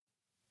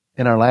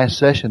In our last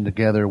session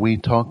together, we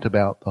talked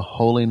about the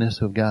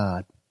holiness of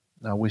God.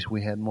 I wish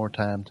we had more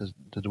time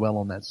to dwell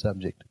on that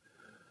subject.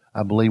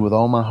 I believe with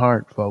all my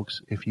heart,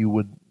 folks, if you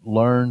would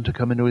learn to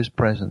come into His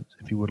presence,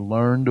 if you would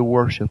learn to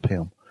worship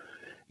Him,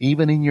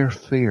 even in your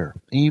fear,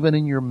 even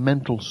in your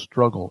mental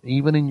struggle,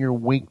 even in your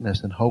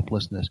weakness and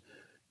hopelessness,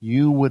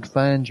 you would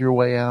find your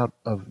way out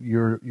of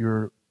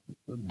your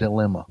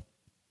dilemma.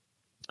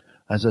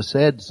 As I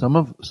said, some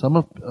of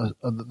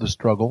the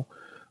struggle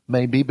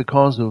may be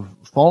because of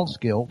false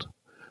guilt.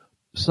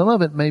 Some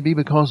of it may be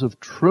because of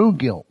true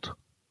guilt.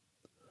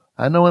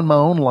 I know in my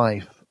own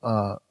life,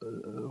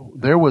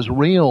 there was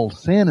real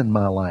sin in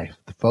my life,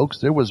 folks.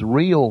 There was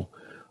real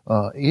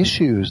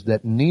issues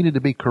that needed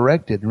to be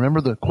corrected.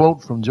 Remember the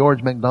quote from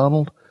George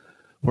MacDonald,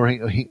 where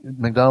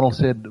MacDonald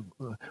said,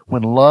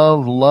 "When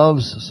love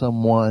loves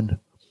someone,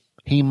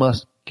 he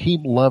must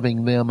keep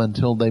loving them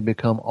until they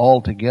become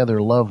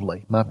altogether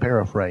lovely." My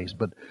paraphrase,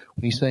 but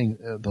he's saying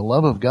the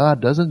love of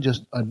God doesn't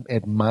just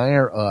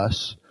admire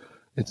us.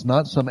 It's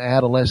not some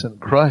adolescent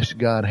crush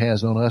God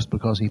has on us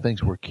because He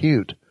thinks we're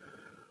cute.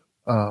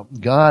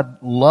 God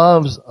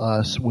loves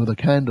us with a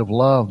kind of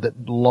love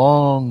that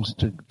longs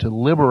to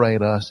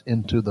liberate us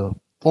into the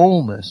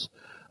fullness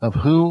of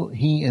who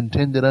He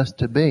intended us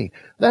to be.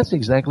 That's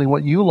exactly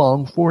what you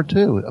long for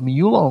too. I mean,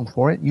 you long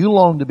for it. You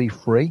long to be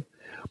free.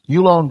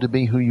 You long to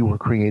be who you were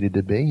created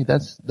to be.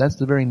 That's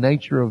the very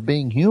nature of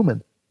being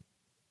human.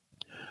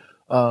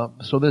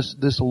 So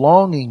this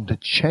longing to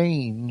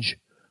change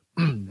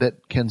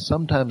that can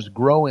sometimes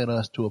grow in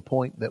us to a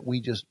point that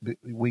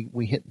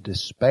we hit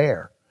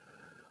despair,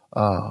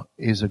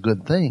 is a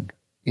good thing.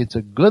 It's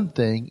a good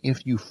thing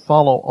if you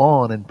follow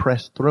on and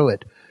press through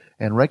it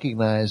and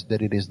recognize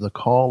that it is the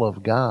call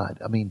of God.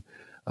 I mean,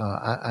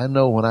 I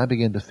know when I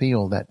began to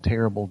feel that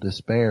terrible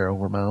despair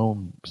over my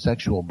own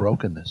sexual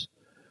brokenness,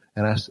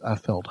 and I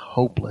felt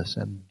hopeless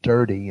and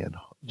dirty and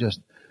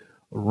just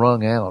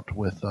wrung out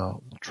with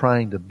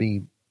trying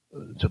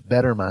to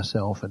better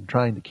myself and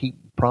trying to keep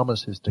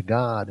promises to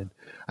God, and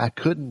I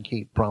couldn't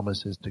keep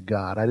promises to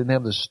God. I didn't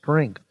have the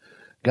strength.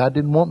 God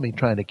didn't want me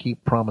trying to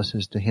keep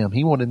promises to Him.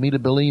 He wanted me to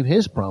believe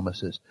His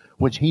promises,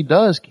 which He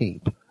does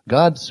keep.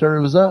 God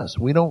serves us.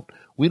 We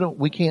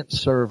can't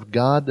serve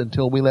God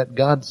until we let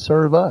God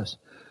serve us.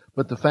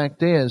 But the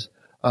fact is,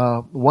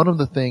 one of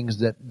the things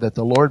that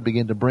the Lord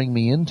began to bring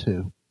me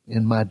into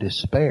in my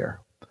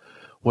despair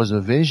was a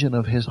vision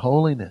of His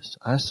holiness.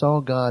 I saw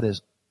God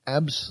as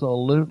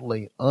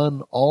absolutely,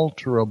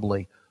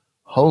 unalterably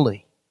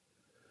holy.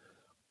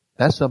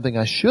 That's something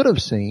I should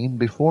have seen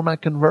before my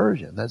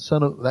conversion. That's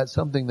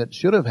something that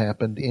should have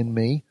happened in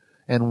me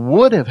and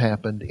would have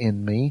happened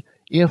in me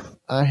if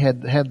I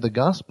had the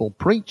gospel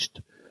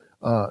preached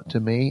to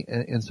me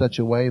in such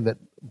a way that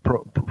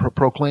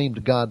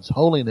proclaimed God's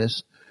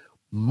holiness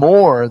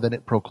more than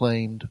it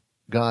proclaimed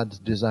God's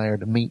desire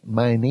to meet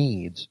my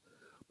needs.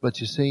 But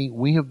you see,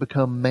 we have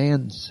become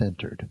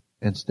man-centered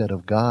instead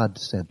of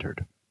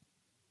God-centered.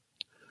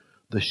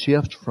 The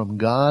shift from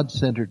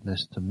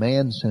God-centeredness to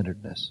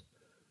man-centeredness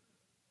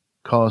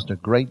caused a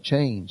great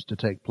change to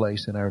take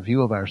place in our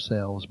view of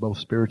ourselves, both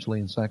spiritually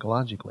and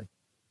psychologically.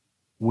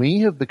 We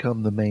have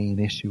become the main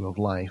issue of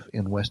life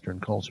in Western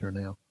culture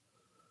now.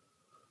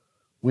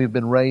 We've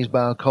been raised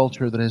by a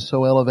culture that has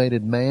so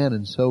elevated man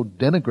and so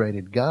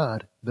denigrated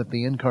God that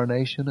the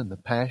incarnation and the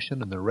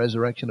passion and the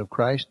resurrection of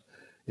Christ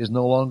is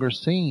no longer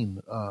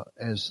seen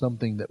as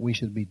something that we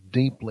should be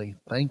deeply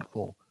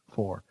thankful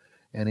for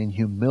and in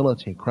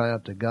humility cry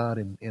out to God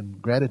in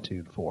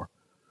gratitude for.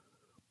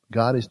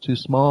 God is too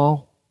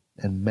small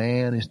and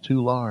man is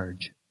too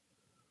large.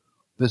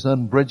 This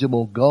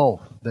unbridgeable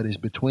gulf that is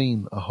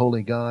between a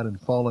holy God and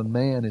fallen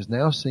man is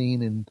now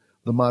seen in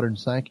the modern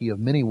psyche of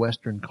many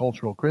Western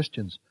cultural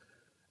Christians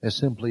as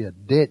simply a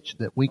ditch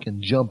that we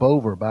can jump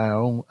over by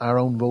our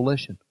own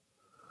volition.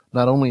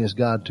 Not only is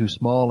God too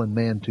small and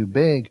man too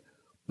big,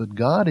 but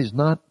God is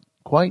not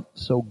quite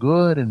so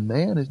good and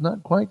man is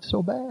not quite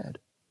so bad.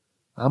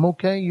 I'm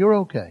okay, you're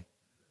okay.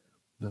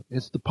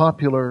 It's the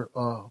popular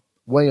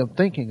way of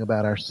thinking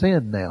about our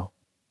sin now.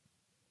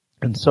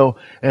 And so,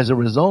 as a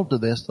result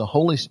of this, the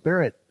Holy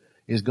Spirit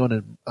is going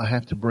to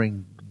have to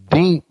bring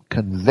deep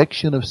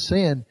conviction of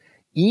sin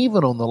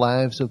even on the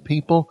lives of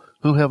people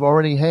who have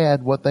already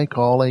had what they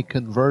call a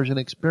conversion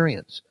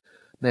experience.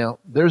 Now,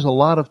 there's a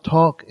lot of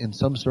talk in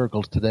some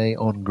circles today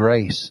on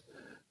grace.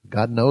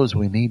 God knows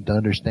we need to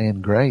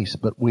understand grace,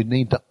 but we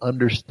need to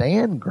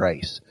understand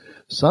grace.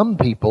 Some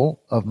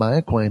people of my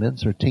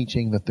acquaintance are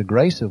teaching that the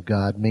grace of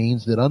God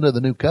means that under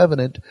the new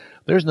covenant,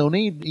 there's no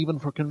need even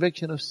for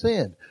conviction of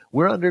sin.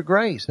 We're under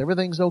grace.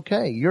 Everything's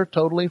okay. You're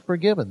totally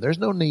forgiven. There's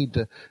no need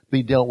to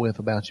be dealt with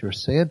about your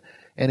sin.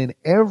 And in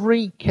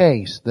every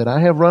case that I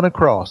have run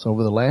across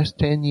over the last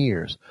 10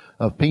 years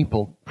of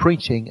people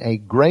preaching a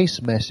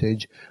grace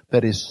message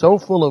that is so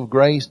full of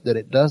grace that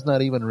it does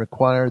not even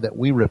require that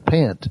we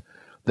repent,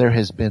 there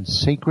has been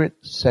secret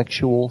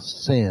sexual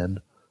sin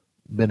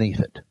beneath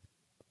it.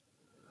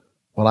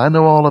 Well, I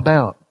know all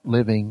about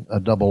living a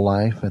double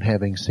life and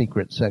having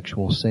secret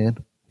sexual sin.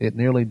 It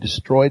nearly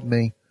destroyed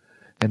me.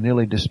 and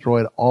nearly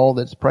destroyed all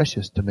that's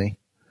precious to me.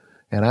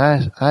 And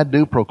I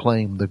do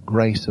proclaim the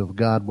grace of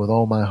God with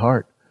all my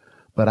heart.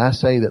 But I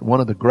say that one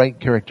of the great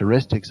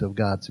characteristics of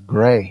God's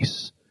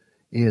grace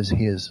is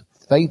His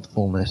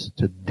faithfulness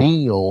to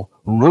deal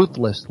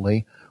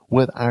ruthlessly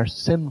with our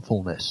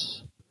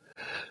sinfulness.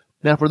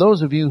 Now, for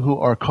those of you who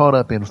are caught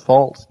up in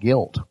false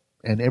guilt,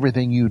 and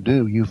everything you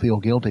do, you feel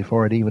guilty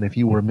for it, even if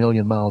you were a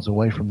million miles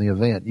away from the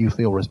event, you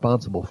feel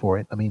responsible for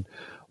it. I mean,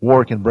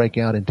 war can break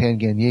out in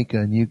Tanganyika,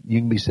 and you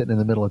can be sitting in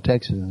the middle of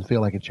Texas and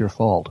feel like it's your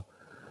fault.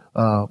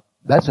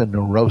 That's a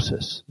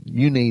neurosis.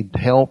 You need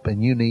help,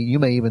 and you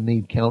may even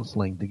need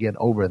counseling to get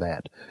over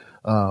that.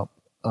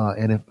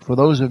 And for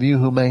those of you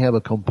who may have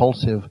a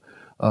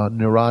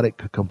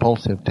neurotic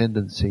compulsive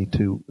tendency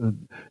to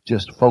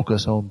just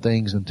focus on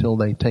things until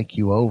they take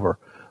you over,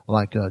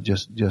 like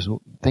just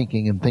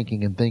thinking and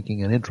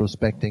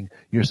introspecting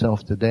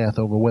yourself to death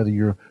over whether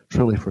you're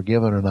truly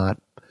forgiven or not,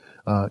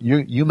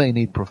 you may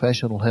need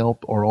professional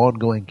help or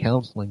ongoing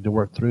counseling to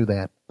work through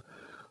that.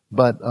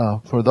 But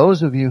for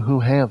those of you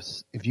who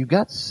if you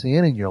got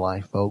sin in your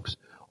life, folks,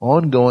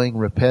 ongoing,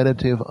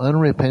 repetitive,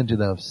 unrepented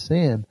of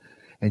sin,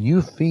 and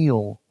you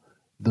feel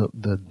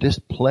the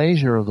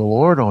displeasure of the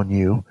Lord on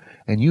you,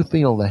 and you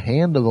feel the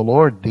hand of the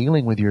Lord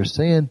dealing with your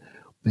sin,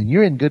 then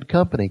you're in good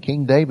company.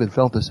 King David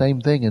felt the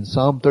same thing in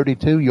Psalm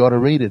 32. You ought to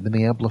read it in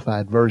the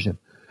Amplified Version.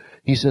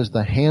 He says,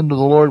 the hand of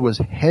the Lord was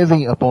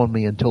heavy upon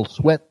me until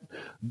sweat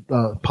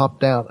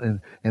popped out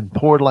and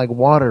poured like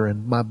water,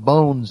 and my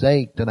bones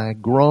ached, and I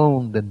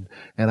groaned, and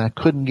I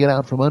couldn't get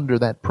out from under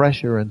that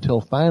pressure until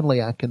finally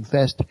I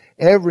confessed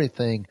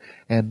everything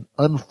and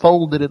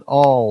unfolded it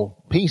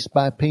all piece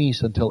by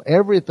piece until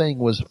everything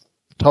was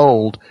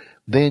told.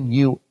 Then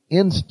you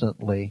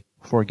instantly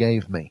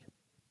forgave me.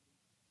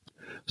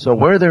 So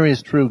where there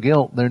is true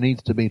guilt, there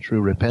needs to be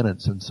true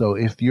repentance. And so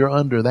if you're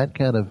under that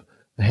kind of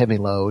heavy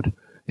load,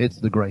 it's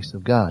the grace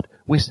of God.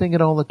 We sing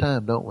it all the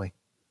time, don't we?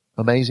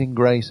 Amazing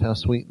grace, how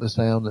sweet the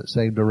sound that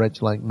saved a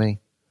wretch like me.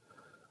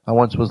 I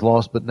once was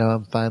lost, but now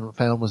I'm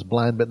found, was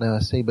blind, but now I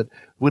see. But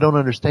we don't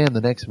understand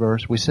the next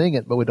verse. We sing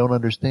it, but we don't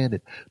understand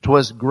it.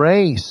 'Twas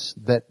grace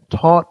that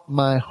taught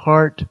my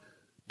heart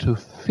to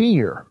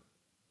fear,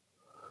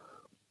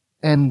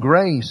 and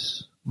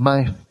grace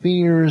my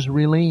fears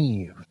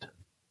relieved.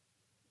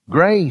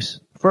 Grace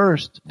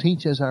first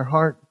teaches our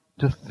heart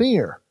to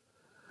fear.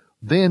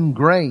 Then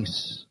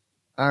grace,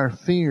 our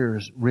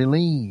fears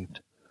relieved.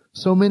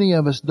 So many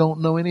of us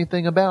don't know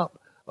anything about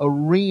a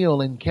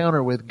real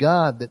encounter with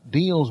God that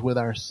deals with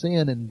our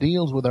sin and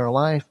deals with our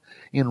life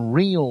in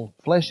real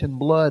flesh and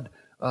blood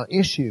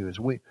issues.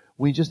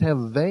 We just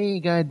have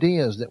vague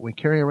ideas that we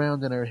carry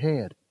around in our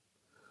head.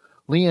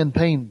 Leanne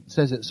Payne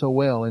says it so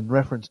well in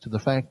reference to the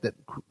fact that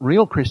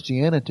real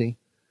Christianity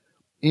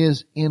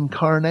is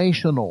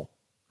incarnational.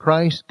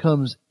 Christ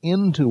comes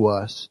into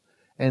us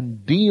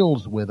and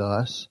deals with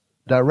us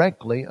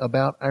directly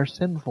about our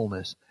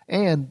sinfulness,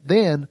 and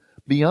then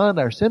beyond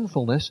our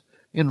sinfulness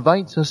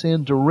invites us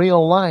into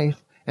real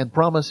life and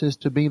promises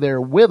to be there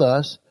with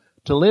us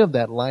to live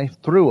that life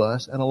through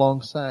us and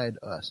alongside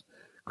us.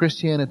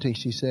 Christianity,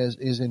 she says,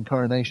 is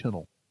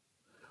incarnational.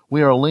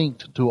 We are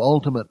linked to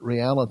ultimate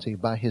reality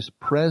by His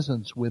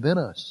presence within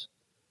us.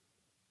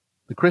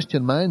 The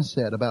Christian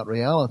mindset about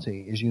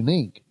reality is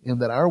unique in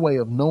that our way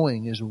of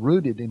knowing is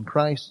rooted in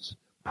Christ's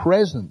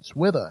presence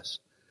with us.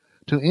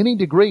 To any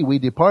degree we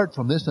depart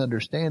from this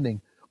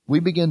understanding, we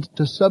begin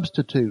to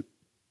substitute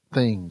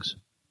things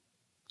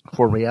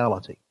for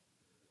reality.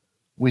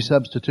 We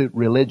substitute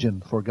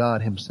religion for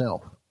God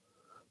Himself.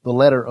 The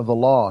letter of the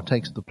law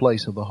takes the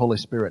place of the Holy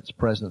Spirit's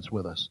presence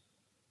with us.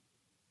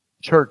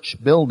 Church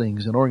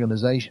buildings and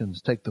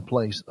organizations take the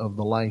place of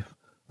the life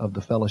of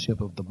the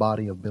fellowship of the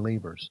body of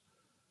believers.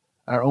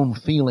 Our own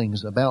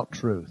feelings about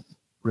truth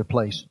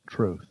replace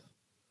truth.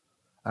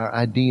 Our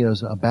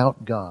ideas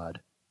about God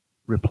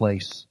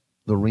replace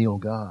the real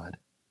God.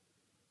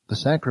 The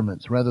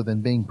sacraments, rather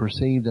than being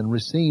perceived and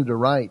received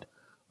aright,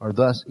 are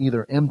thus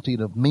either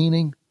emptied of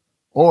meaning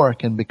or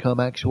can become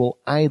actual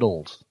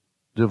idols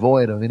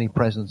devoid of any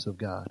presence of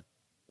God.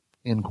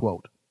 End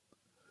quote.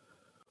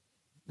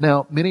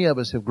 Now, many of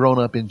us have grown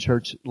up in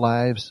church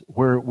lives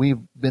where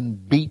we've been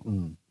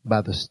beaten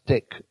by the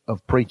stick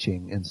of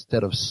preaching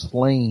instead of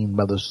slain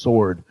by the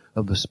sword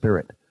of the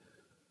Spirit.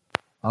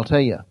 I'll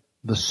tell you,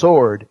 the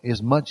sword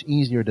is much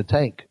easier to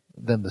take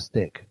than the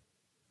stick.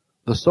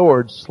 The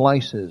sword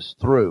slices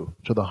through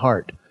to the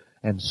heart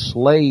and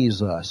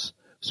slays us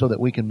so that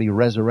we can be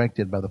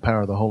resurrected by the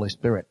power of the Holy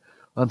Spirit.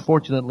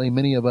 Unfortunately,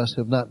 many of us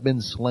have not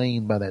been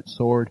slain by that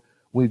sword.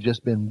 We've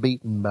just been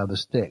beaten by the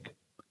stick.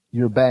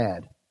 You're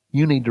bad.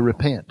 You need to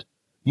repent.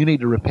 You need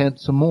to repent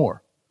some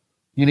more.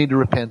 You need to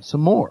repent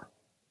some more.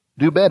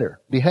 Do better.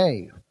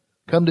 Behave.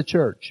 Come to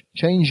church.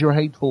 Change your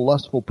hateful,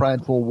 lustful,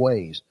 prideful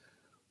ways.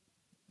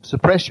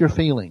 Suppress your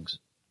feelings.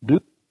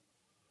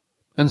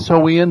 And so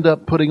we end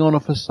up putting on a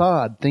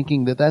facade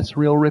thinking that that's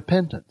real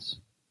repentance.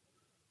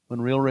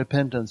 When real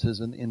repentance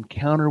is an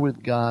encounter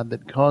with God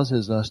that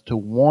causes us to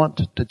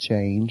want to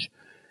change,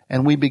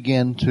 and we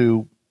begin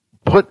to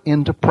put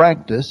into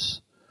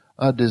practice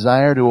a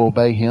desire to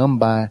obey Him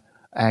by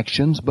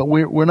actions, but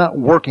we're not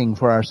working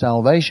for our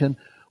salvation.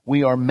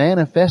 We are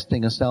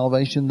manifesting a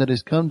salvation that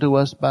has come to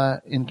us by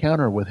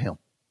encounter with Him.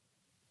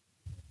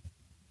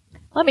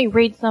 Let me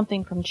read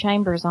something from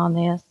Chambers on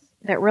this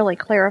that really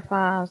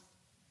clarifies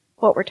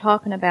what we're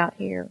talking about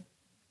here.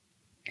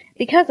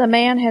 Because a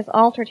man has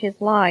altered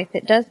his life,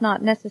 it does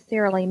not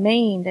necessarily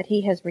mean that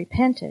he has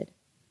repented.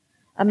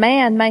 A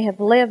man may have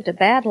lived a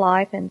bad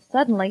life and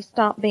suddenly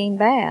stop being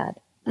bad,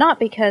 not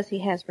because he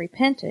has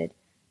repented,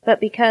 but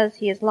because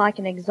he is like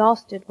an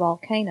exhausted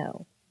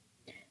volcano.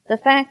 The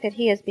fact that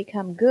he has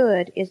become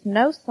good is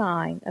no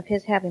sign of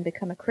his having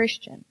become a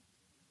Christian.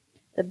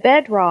 The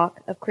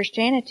bedrock of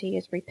Christianity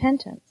is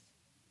repentance.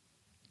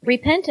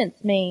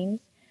 Repentance means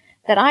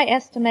that I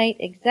estimate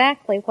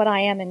exactly what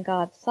I am in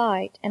God's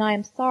sight, and I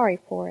am sorry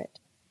for it.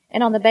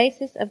 And on the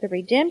basis of the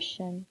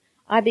redemption,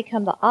 I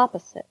become the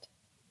opposite.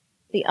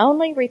 The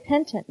only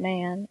repentant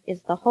man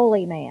is the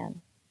holy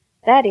man.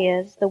 That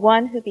is, the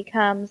one who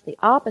becomes the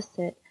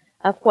opposite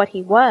of what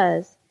he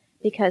was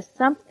because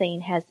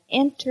something has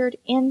entered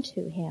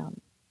into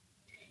him.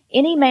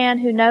 Any man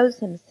who knows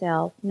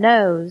himself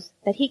knows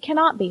that he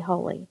cannot be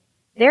holy.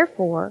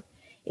 Therefore,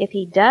 if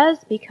he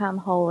does become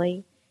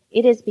holy,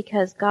 it is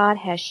because God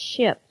has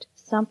shipped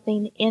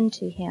something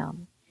into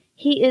him.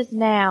 He is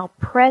now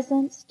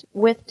presenced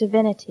with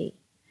divinity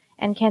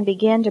and can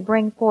begin to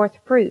bring forth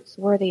fruits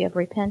worthy of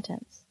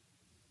repentance.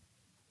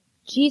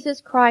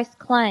 Jesus Christ's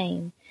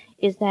claim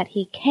is that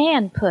he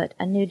can put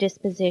a new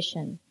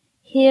disposition,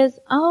 his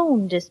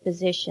own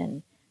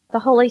disposition, the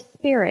Holy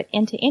Spirit,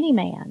 into any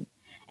man,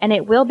 and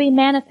it will be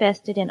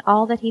manifested in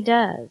all that he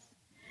does.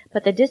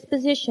 But the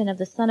disposition of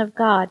the Son of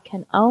God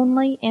can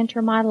only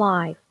enter my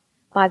life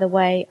by the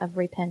way of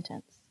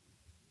repentance.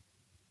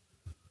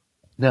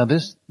 Now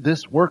this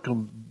work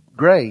of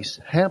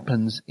grace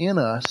happens in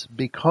us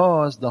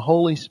because the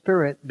Holy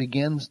Spirit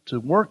begins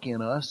to work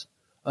in us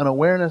an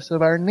awareness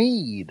of our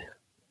need.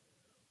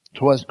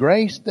 'Twas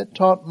grace that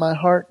taught my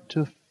heart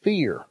to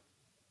fear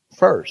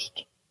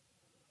first.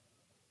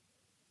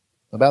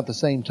 About the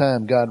same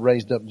time, God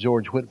raised up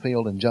George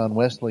Whitefield and John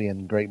Wesley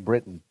in Great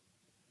Britain.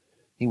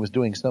 He was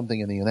doing something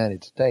in the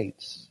United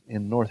States,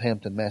 in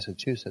Northampton,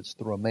 Massachusetts,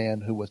 through a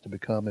man who was to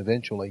become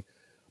eventually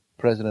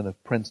president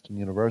of Princeton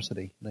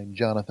University, named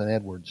Jonathan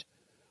Edwards.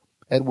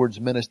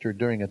 Edwards ministered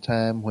during a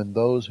time when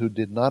those who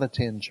did not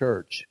attend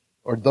church,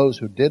 or those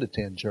who did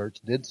attend church,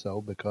 did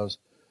so because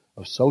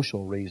of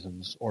social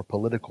reasons or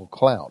political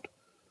clout.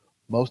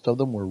 Most of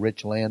them were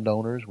rich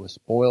landowners with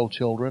spoiled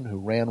children who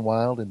ran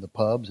wild in the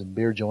pubs and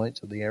beer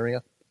joints of the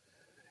area.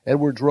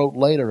 Edwards wrote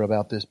later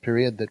about this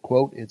period that,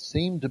 quote, "It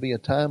seemed to be a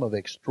time of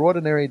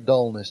extraordinary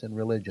dullness in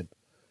religion.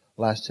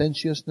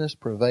 Licentiousness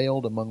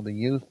prevailed among the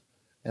youth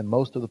and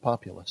most of the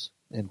populace,"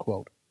 end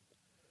quote.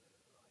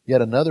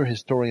 Yet another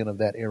historian of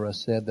that era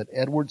said that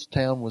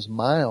Edwardstown was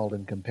mild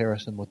in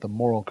comparison with the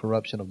moral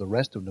corruption of the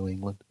rest of New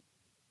England.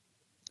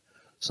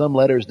 Some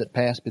letters that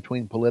passed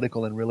between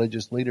political and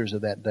religious leaders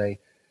of that day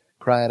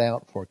cried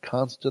out for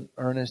constant,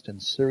 earnest,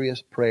 and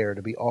serious prayer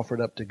to be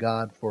offered up to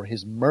God for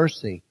His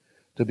mercy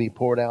to be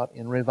poured out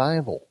in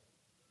revival.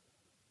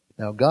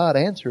 Now, God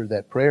answered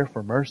that prayer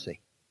for mercy,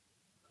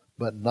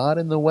 but not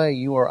in the way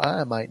you or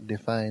I might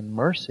define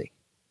mercy.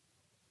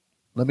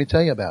 Let me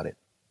tell you about it.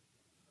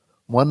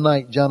 One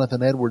night,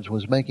 Jonathan Edwards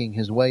was making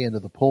his way into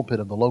the pulpit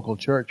of the local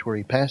church where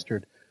he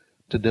pastored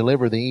to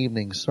deliver the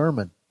evening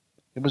sermon.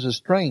 It was a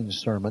strange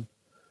sermon,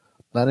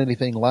 not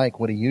anything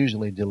like what he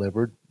usually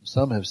delivered.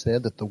 Some have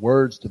said that the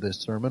words to this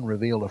sermon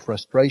revealed a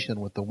frustration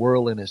with the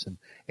worldliness and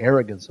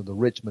arrogance of the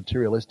rich,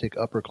 materialistic,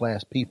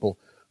 upper-class people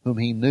whom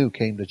he knew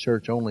came to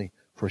church only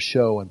for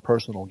show and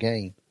personal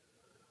gain.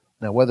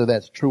 Now, whether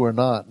that's true or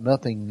not,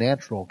 nothing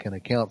natural can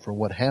account for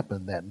what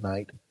happened that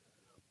night.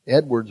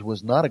 Edwards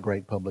was not a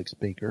great public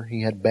speaker.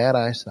 He had bad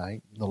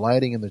eyesight. The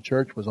lighting in the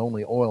church was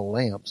only oil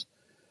lamps.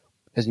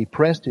 As he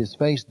pressed his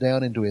face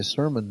down into his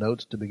sermon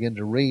notes to begin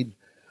to read,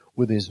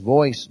 with his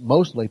voice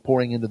mostly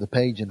pouring into the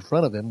page in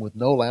front of him with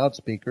no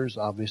loudspeakers,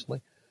 obviously,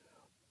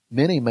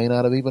 many may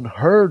not have even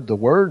heard the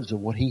words of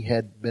what he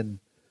had been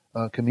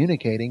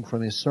communicating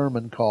from his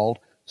sermon called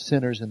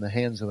Sinners in the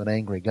Hands of an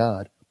Angry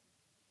God.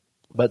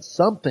 But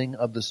something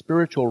of the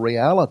spiritual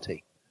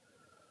reality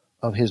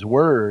of his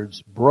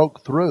words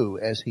broke through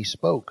as he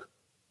spoke.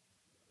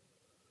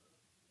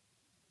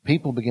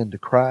 People began to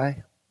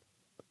cry.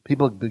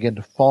 People began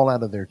to fall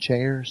out of their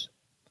chairs.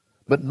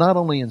 But not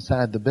only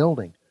inside the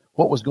building.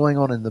 What was going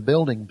on in the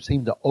building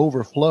seemed to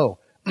overflow,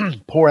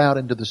 pour out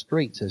into the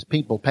streets as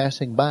people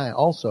passing by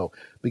also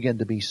began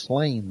to be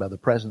slain by the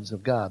presence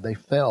of God. They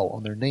fell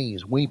on their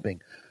knees,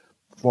 weeping.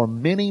 For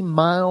many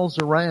miles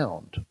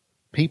around,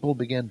 people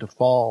began to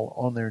fall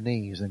on their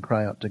knees and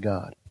cry out to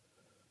God.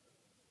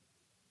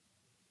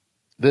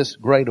 This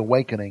great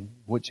awakening,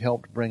 which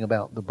helped bring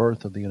about the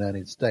birth of the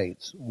United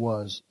States,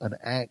 was an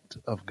act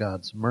of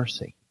God's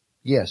mercy.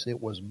 Yes,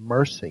 it was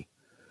mercy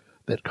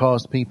that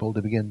caused people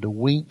to begin to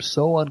weep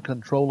so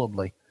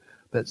uncontrollably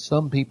that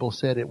some people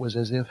said it was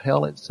as if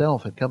hell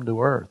itself had come to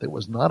earth. It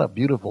was not a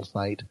beautiful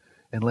sight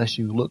unless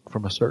you looked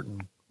from a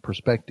certain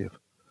perspective.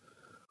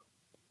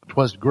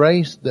 'Twas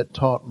grace that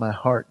taught my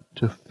heart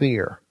to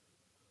fear,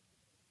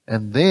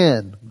 and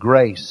then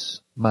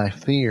grace my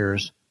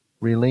fears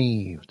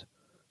relieved.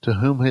 To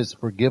whom is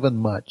forgiven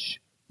much,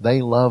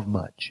 they love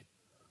much.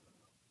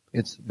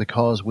 It's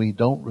because we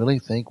don't really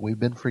think we've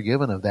been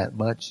forgiven of that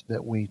much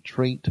that we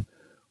treat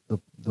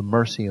the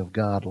mercy of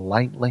God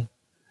lightly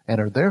and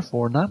are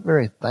therefore not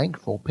very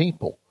thankful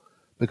people,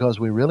 because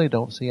we really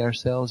don't see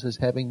ourselves as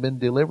having been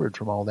delivered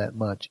from all that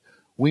much.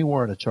 We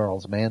weren't a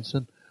Charles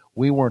Manson.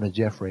 We weren't a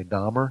Jeffrey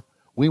Dahmer.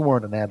 We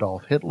weren't an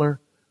Adolf Hitler.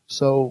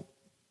 So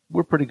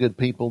we're pretty good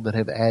people that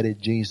have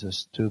added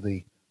Jesus to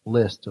the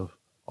list of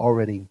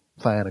already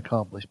fine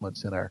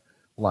accomplishments in our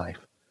life.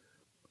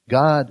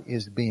 God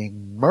is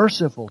being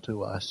merciful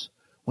to us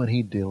when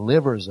He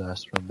delivers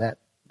us from that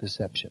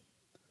deception.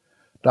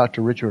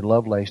 Dr. Richard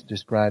Lovelace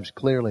describes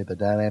clearly the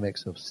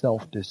dynamics of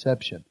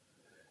self-deception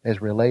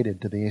as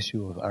related to the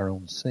issue of our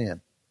own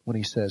sin when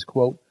he says,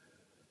 quote,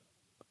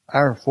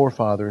 our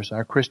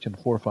Christian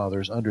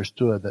forefathers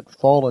understood that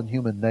fallen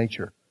human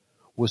nature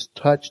was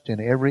touched in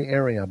every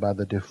area by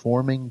the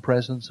deforming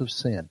presence of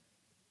sin.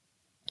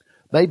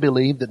 They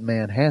believed that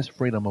man has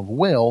freedom of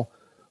will,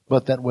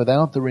 but that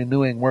without the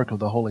renewing work of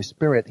the Holy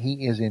Spirit,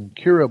 he is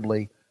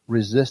incurably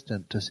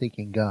resistant to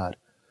seeking God.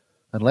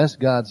 Unless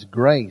God's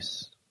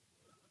grace,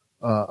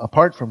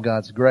 apart from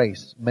God's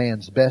grace,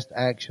 man's best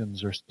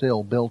actions are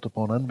still built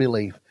upon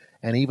unbelief,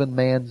 and even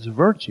man's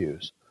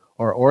virtues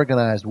are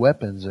organized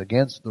weapons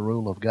against the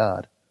rule of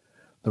God.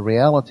 The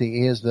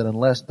reality is that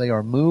unless they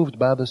are moved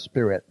by the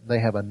Spirit, they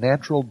have a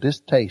natural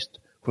distaste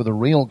for the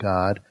real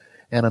God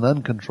and an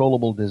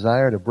uncontrollable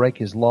desire to break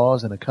His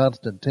laws and a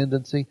constant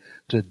tendency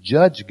to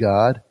judge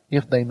God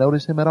if they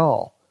notice Him at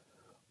all.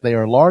 They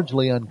are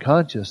largely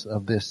unconscious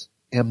of this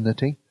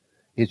enmity.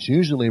 It's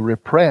usually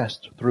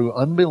repressed through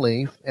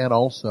unbelief and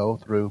also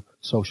through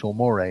social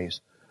mores.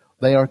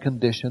 They are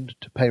conditioned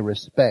to pay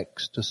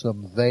respects to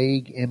some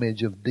vague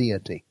image of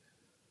deity,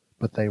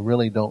 but they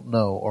really don't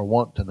know or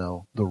want to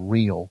know the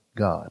real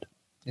God.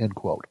 End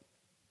quote.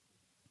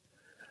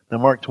 Now,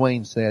 Mark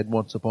Twain said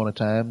once upon a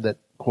time that,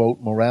 quote,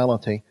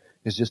 morality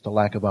is just a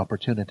lack of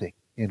opportunity,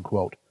 end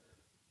quote.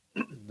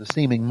 The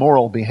seeming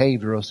moral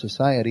behavior of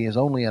society is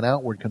only an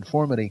outward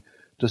conformity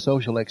to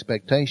social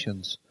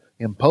expectations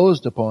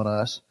imposed upon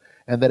us,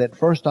 and that at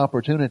first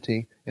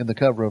opportunity in the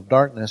cover of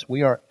darkness,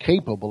 we are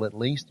capable at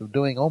least of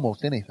doing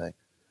almost anything.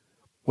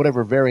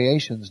 Whatever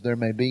variations there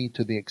may be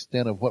to the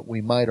extent of what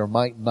we might or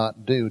might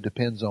not do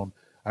depends on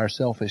our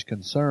selfish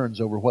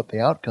concerns over what the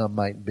outcome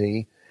might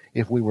be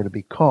if we were to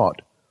be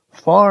caught,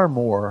 far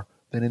more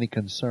than any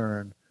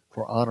concern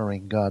for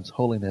honoring God's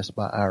holiness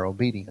by our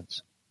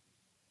obedience.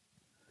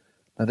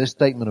 Now, this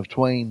statement of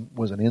Twain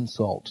was an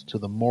insult to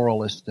the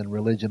moralists and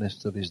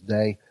religionists of his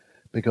day,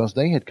 because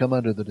they had come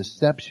under the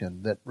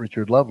deception that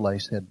Richard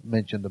Lovelace had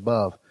mentioned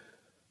above.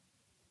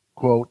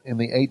 Quote, in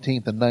the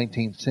 18th and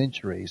 19th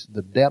centuries,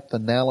 the depth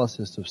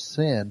analysis of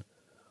sin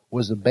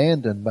was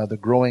abandoned by the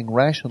growing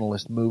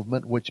rationalist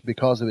movement, which,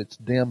 because of its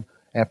dim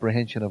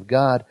apprehension of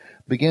God,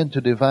 began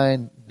to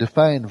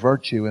define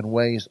virtue in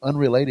ways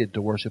unrelated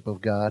to worship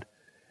of God,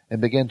 and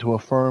began to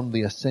affirm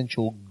the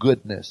essential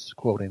goodness,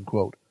 quote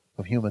unquote,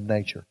 of human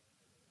nature.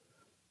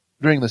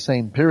 During the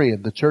same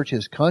period, the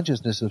church's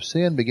consciousness of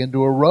sin began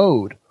to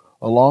erode,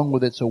 along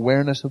with its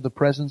awareness of the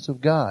presence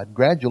of God.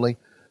 Gradually,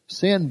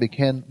 sin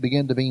began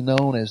to be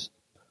known as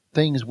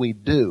things we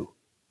do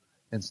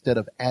instead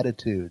of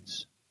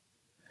attitudes.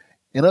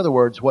 In other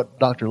words, what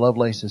Dr.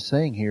 Lovelace is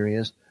saying here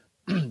is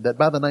that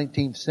by the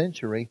 19th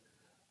century,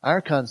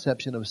 our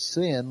conception of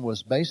sin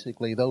was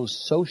basically those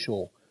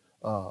social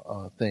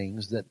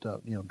things that,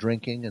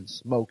 drinking and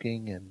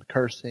smoking and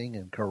cursing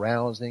and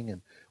carousing,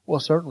 and well,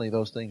 certainly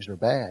those things are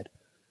bad.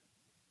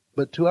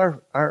 But to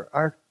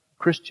our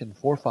Christian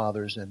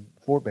forefathers and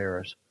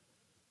forebearers,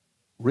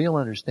 real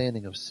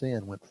understanding of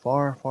sin went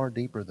far, far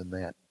deeper than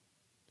that.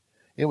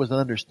 It was an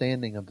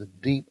understanding of the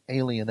deep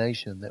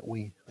alienation that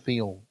we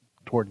feel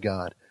toward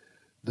God,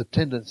 the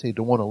tendency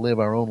to want to live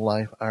our own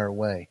life our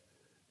way.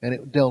 And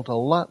it dealt a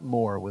lot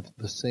more with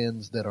the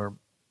sins that are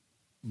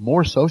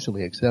more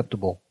socially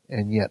acceptable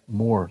and yet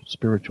more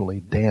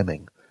spiritually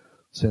damning.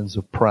 Sins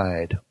of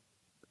pride,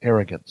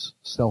 arrogance,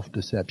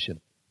 self-deception,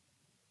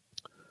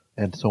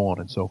 and so on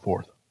and so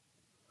forth.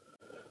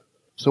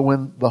 So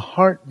when the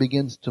heart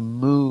begins to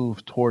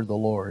move toward the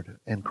Lord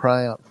and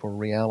cry out for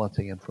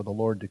reality and for the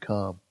Lord to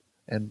come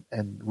and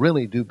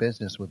really do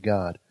business with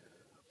God,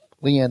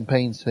 Leanne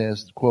Payne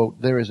says,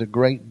 quote, there is a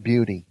great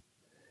beauty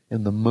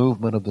in the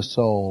movement of the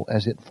soul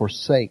as it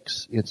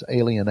forsakes its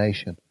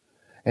alienation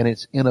and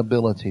its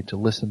inability to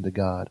listen to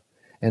God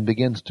and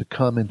begins to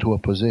come into a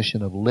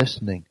position of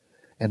listening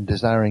and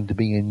desiring to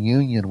be in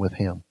union with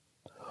Him.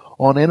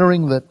 On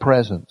entering that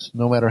presence,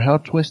 no matter how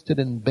twisted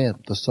and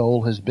bent the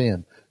soul has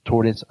been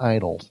toward its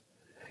idols,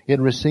 it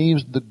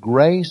receives the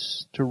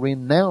grace to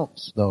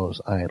renounce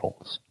those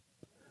idols.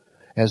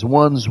 As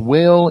one's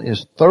will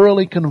is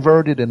thoroughly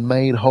converted and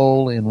made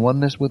whole in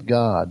oneness with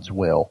God's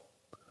will,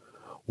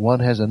 One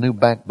has a new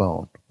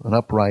backbone, an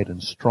upright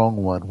and strong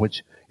one,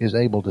 which is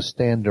able to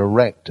stand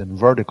erect and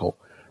vertical,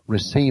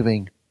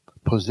 receiving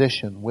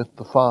position with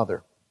the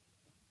Father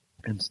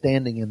and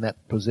standing in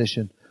that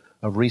position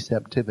of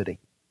receptivity.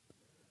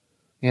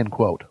 End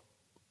quote.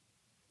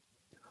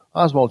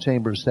 Oswald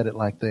Chambers said it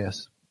like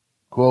this,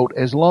 quote,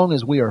 as long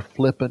as we are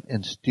flippant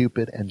and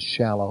stupid and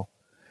shallow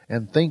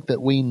and think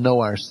that we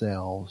know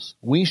ourselves,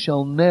 we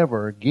shall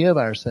never give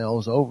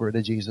ourselves over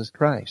to Jesus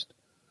Christ.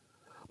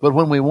 But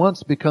when we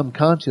once become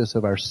conscious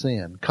of our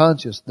sin,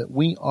 conscious that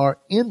we are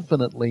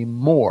infinitely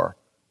more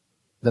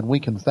than we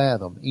can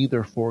fathom,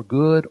 either for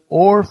good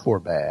or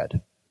for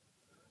bad,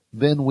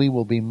 then we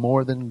will be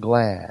more than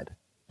glad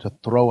to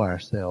throw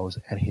ourselves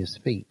at His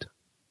feet.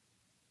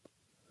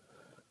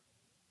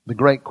 The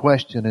great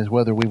question is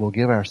whether we will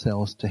give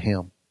ourselves to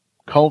Him.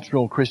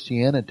 Cultural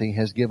Christianity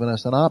has given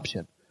us an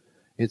option.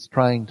 It's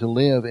trying to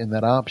live in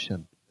that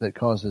option that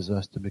causes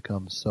us to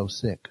become so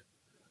sick.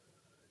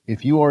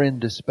 If you are in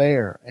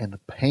despair and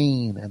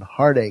pain and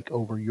heartache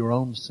over your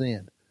own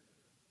sin,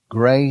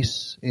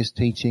 grace is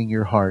teaching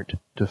your heart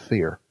to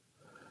fear.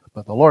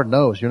 But the Lord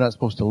knows you're not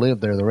supposed to live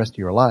there the rest of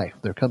your life.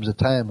 There comes a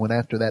time when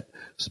after that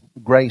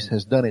grace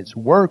has done its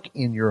work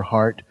in your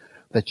heart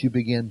that you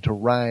begin to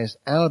rise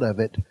out of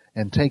it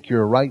and take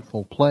your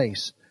rightful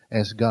place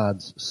as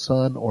God's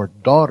son or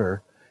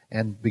daughter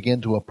and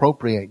begin to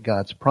appropriate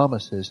God's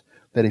promises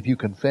that if you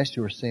confess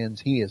your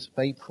sins, He is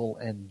faithful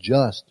and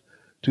just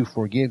to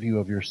forgive you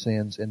of your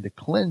sins and to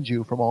cleanse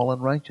you from all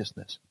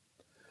unrighteousness.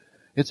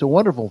 It's a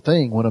wonderful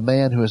thing when a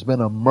man who has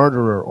been a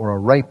murderer or a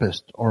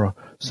rapist or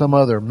some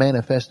other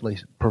manifestly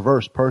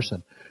perverse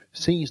person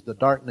sees the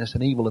darkness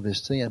and evil of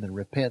his sin and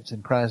repents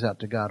and cries out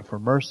to God for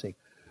mercy.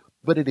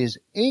 But it is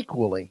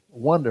equally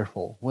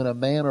wonderful when a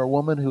man or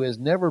woman who has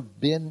never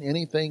been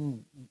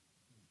anything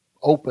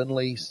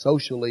openly,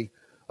 socially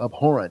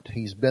abhorrent,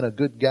 he's been a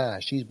good guy,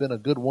 she's been a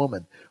good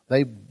woman,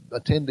 they've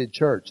attended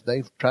church,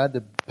 they've tried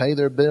to pay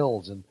their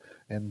bills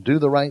and do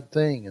the right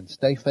thing and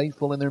stay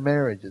faithful in their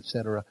marriage,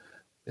 etc.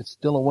 It's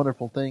still a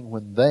wonderful thing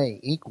when they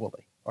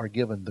equally are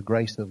given the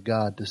grace of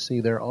God to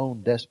see their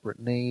own desperate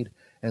need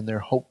and their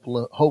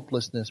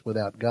hopelessness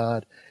without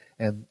God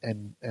and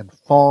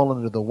fall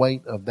under the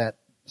weight of that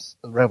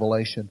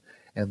revelation,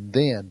 and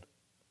then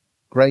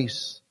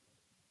grace,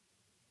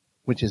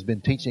 which has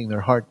been teaching their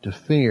heart to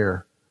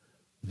fear,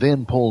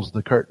 then pulls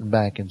the curtain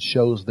back and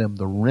shows them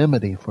the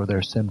remedy for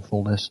their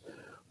sinfulness,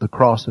 the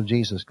cross of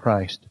Jesus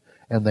Christ,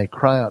 and they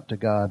cry out to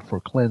God for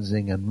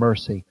cleansing and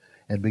mercy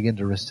and begin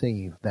to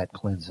receive that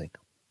cleansing.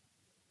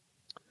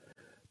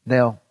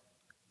 Now,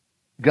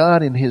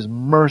 God in His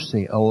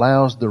mercy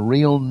allows the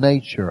real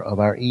nature of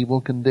our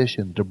evil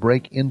condition to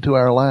break into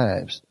our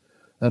lives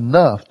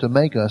enough to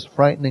make us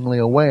frighteningly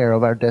aware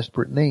of our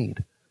desperate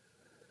need.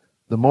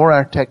 The more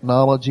our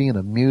technology and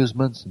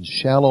amusements and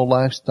shallow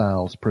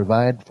lifestyles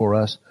provide for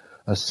us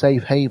a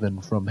safe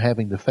haven from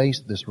having to face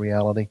this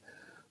reality,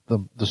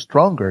 the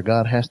stronger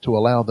God has to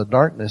allow the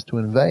darkness to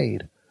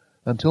invade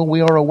until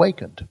we are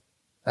awakened.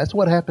 That's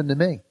what happened to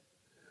me.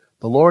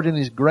 The Lord in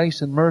His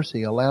grace and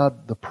mercy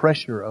allowed the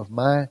pressure of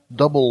my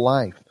double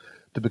life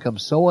to become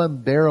so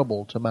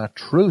unbearable to my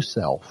true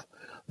self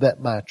that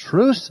my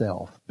true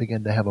self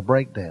began to have a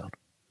breakdown.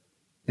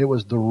 It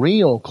was the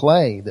real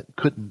clay that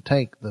couldn't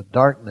take the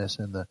darkness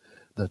and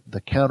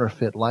the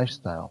counterfeit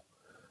lifestyle,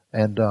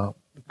 and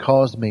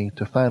caused me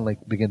to finally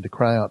begin to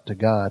cry out to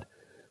God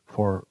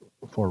for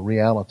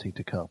reality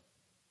to come.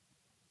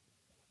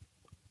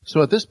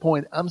 So at this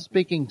point, I'm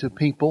speaking to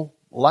people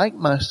like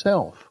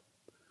myself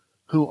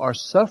who are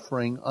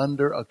suffering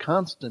under a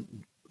constant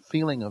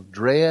feeling of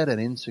dread and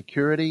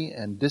insecurity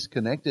and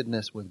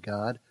disconnectedness with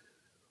God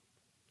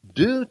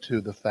due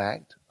to the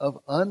fact of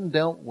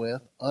undealt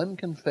with,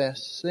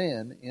 unconfessed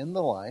sin in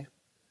the life,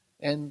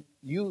 and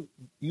you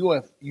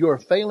are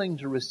failing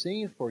to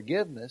receive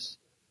forgiveness,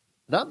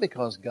 not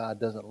because God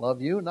doesn't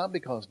love you, not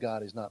because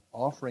God is not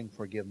offering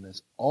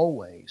forgiveness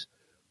always,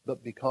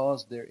 but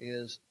because there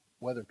is,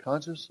 whether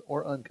conscious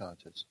or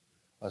unconscious,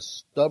 a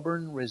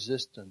stubborn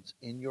resistance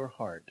in your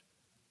heart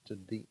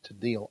to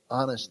deal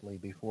honestly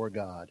before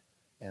God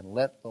and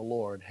let the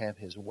Lord have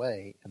His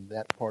way in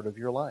that part of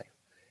your life.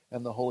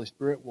 And the Holy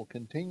Spirit will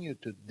continue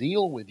to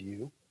deal with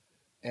you,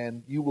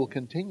 and you will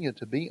continue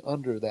to be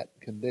under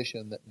that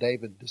condition that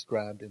David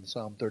described in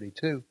Psalm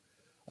 32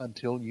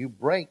 until you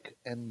break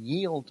and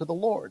yield to the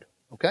Lord.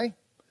 Okay?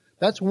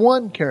 That's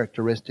one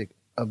characteristic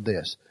of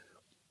this.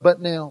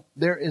 But now,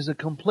 there is a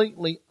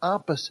completely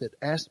opposite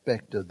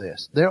aspect of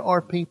this. There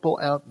are people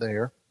out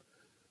there,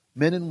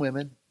 men and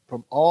women,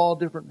 from all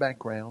different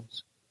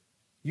backgrounds.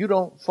 You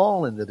don't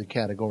fall into the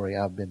category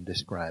I've been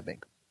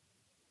describing.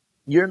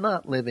 You're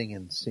not living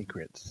in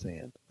secret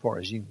sin. As far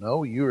as you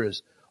know, you're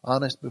as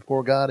honest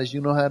before God as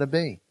you know how to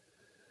be.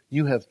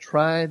 You have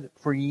tried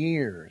for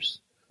years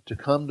to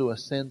come to a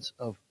sense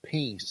of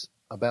peace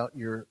about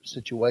your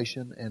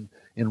situation and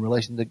in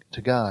relation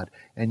to God.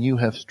 And you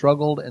have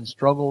struggled and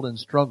struggled and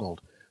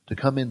struggled to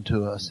come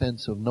into a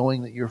sense of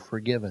knowing that you're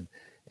forgiven.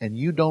 And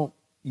you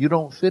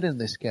don't fit in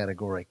this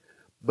category.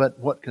 But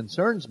what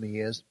concerns me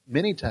is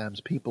many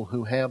times people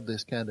who have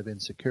this kind of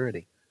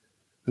insecurity,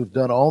 who've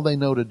done all they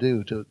know to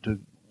do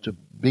to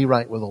be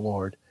right with the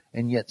Lord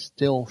and yet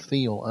still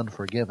feel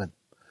unforgiven,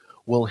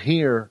 will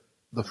hear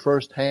the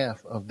first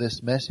half of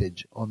this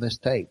message on this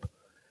tape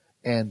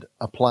and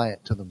apply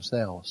it to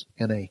themselves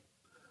in a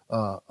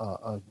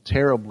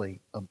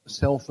terribly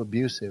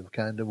self-abusive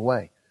kind of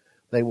way.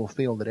 They will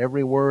feel that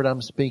every word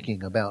I'm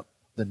speaking about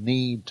the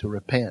need to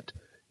repent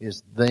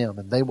is them,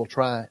 and they will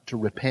try to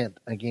repent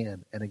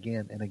again and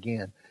again and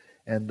again.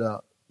 And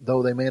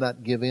though they may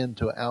not give in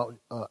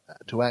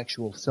to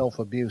actual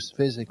self-abuse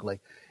physically,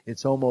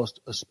 it's almost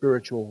a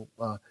spiritual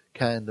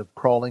kind of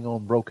crawling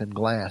on broken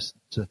glass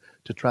to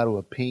try to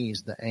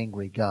appease the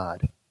angry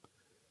God.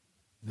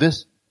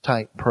 This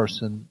type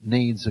person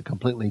needs a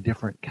completely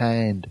different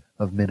kind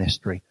of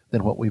ministry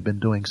than what we've been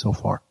doing so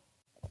far.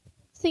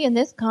 See, in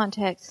this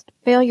context,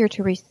 failure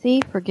to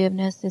receive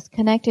forgiveness is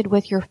connected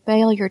with your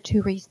failure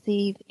to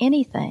receive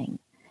anything.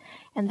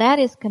 And that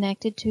is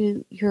connected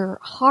to your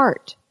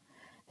heart.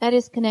 That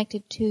is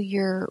connected to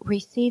your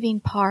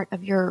receiving part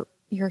of your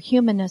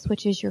humanness,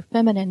 which is your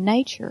feminine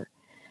nature.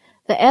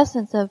 The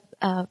essence of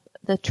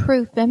the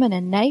true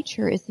feminine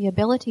nature is the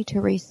ability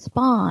to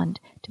respond,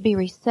 to be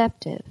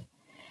receptive.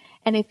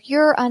 And if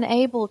you're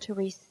unable to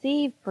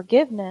receive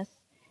forgiveness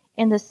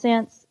in the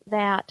sense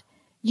that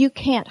you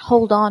can't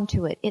hold on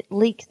to it, it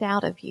leaks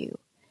out of you.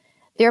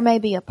 There may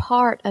be a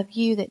part of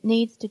you that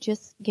needs to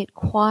just get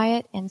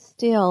quiet and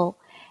still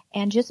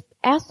and just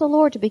ask the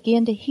Lord to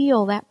begin to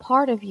heal that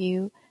part of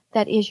you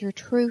that is your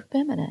true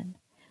feminine.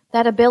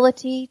 That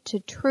ability to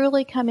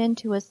truly come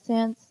into a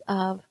sense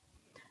of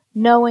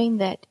knowing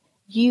that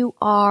you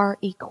are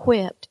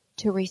equipped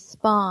to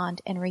respond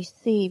and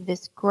receive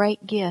this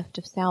great gift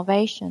of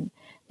salvation,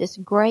 this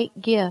great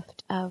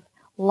gift of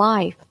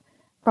life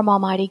from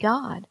Almighty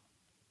God.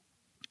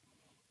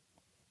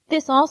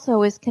 This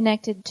also is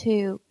connected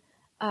to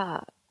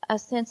a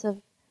sense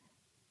of,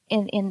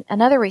 in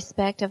another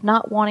respect, of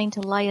not wanting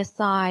to lay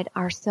aside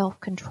our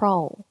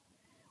self-control.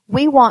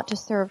 We want to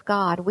serve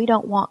God. We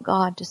don't want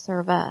God to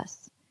serve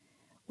us.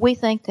 We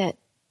think that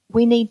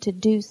we need to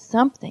do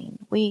something.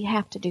 We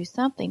have to do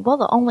something. Well,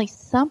 the only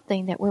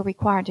something that we're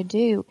required to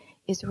do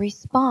is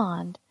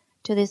respond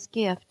to this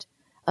gift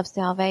of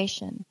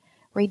salvation.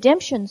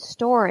 Redemption's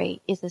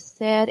story is a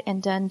said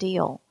and done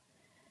deal.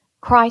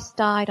 Christ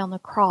died on the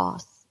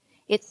cross.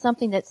 It's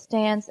something that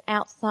stands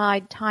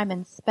outside time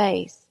and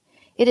space.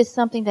 It is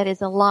something that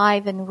is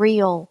alive and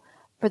real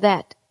for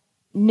that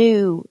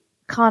new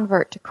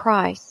convert to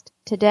Christ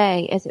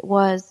today as it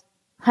was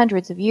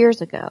hundreds of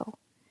years ago.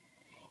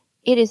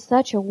 It is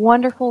such a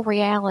wonderful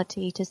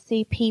reality to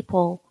see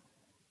people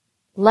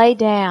lay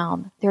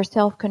down their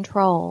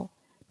self-control,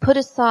 put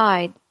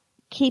aside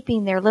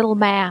keeping their little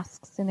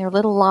masks and their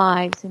little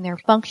lives and their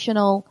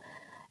functional,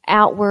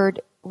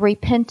 outward,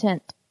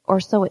 repentant,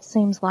 or so it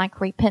seems like,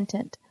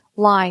 repentant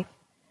life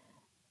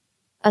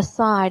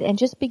aside and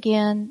just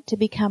begin to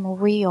become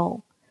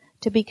real,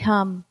 to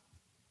become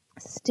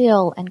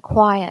still and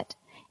quiet.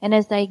 And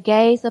as they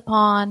gaze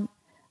upon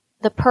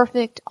the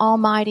perfect,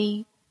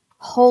 almighty,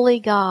 holy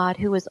God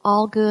who is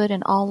all good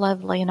and all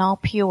lovely and all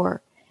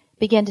pure,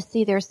 begin to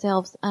see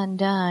themselves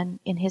undone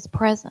in His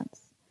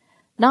presence.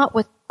 Not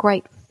with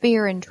great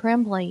fear and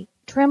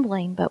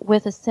trembling, but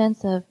with a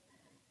sense of,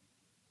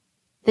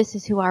 this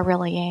is who I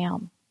really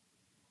am.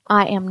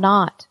 I am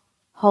not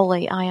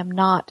holy, I am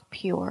not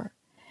pure.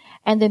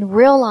 And then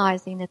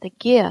realizing that the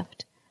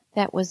gift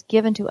that was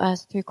given to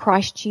us through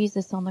Christ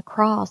Jesus on the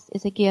cross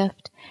is a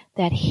gift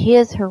that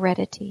His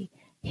heredity,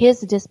 His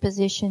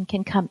disposition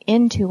can come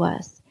into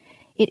us.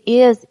 It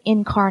is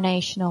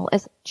incarnational.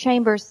 As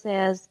Chambers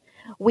says,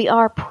 we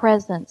are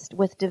presenced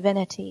with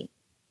divinity.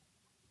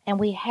 And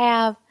we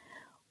have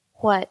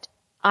what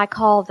I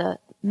call the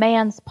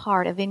man's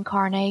part of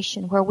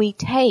incarnation, where we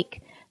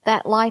take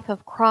that life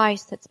of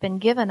Christ that's been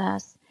given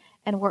us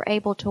and we're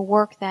able to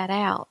work that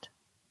out.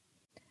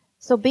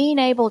 So being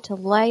able to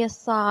lay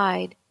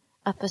aside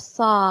a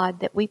facade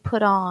that we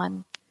put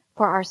on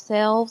for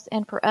ourselves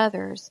and for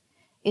others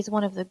is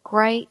one of the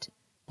great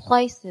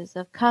places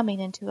of coming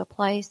into a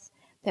place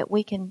that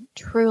we can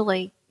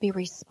truly be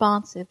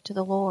responsive to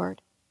the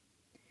Lord.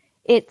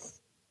 It's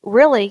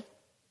really,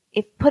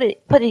 if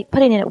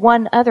putting it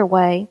one other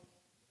way,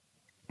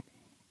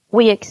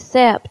 we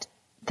accept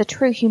the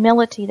true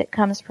humility that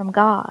comes from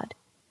God.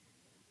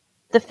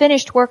 The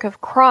finished work of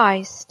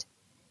Christ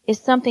is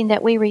something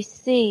that we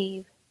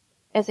receive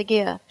as a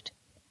gift.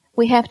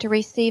 We have to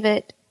receive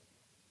it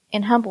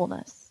in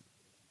humbleness.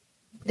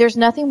 There's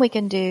nothing we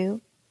can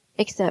do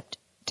except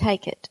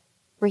take it,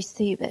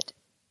 receive it.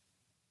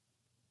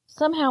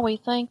 Somehow we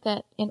think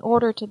that in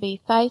order to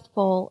be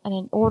faithful and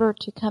in order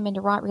to come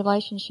into right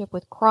relationship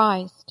with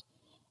Christ,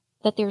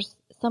 that there's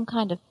some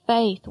kind of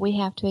faith we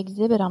have to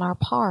exhibit on our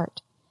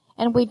part.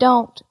 And we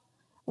don't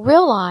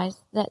realize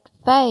that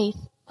faith,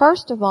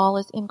 first of all,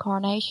 is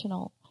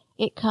incarnational.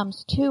 It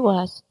comes to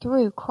us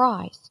through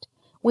Christ.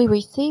 We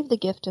receive the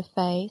gift of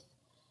faith.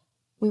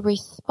 We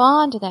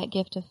respond to that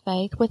gift of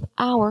faith with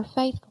our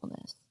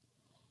faithfulness.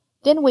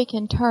 then we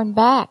can turn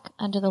back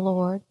unto the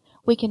Lord.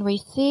 We can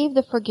receive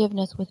the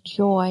forgiveness with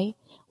joy.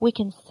 We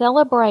can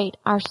celebrate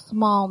our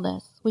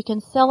smallness. We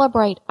can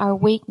celebrate our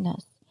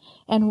weakness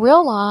and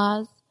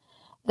realize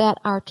that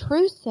our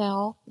true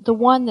self, the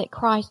one that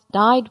Christ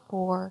died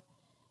for,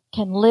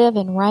 can live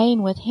and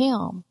reign with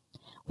Him.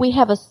 We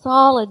have a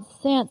solid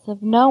sense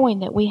of knowing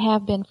that we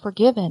have been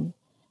forgiven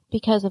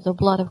because of the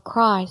blood of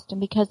Christ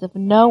and because of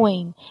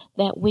knowing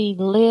that we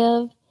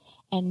live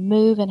and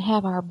move and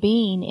have our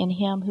being in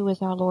Him who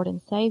is our Lord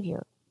and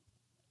Savior.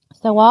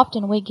 So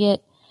often we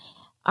get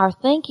our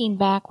thinking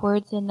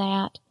backwards in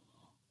that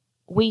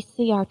we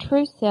see our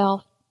true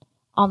self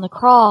on the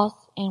cross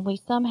and we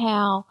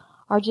somehow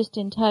are just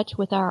in touch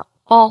with our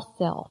false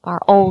self,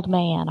 our old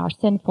man, our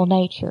sinful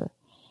nature.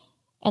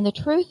 And the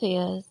truth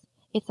is,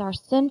 it's our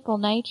sinful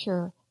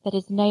nature that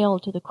is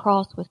nailed to the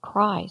cross with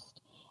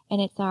Christ. And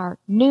it's our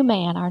new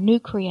man, our new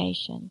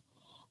creation,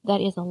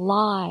 that is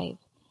alive.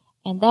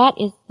 And that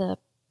is the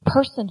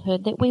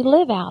personhood that we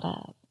live out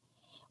of.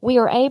 We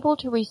are able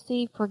to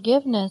receive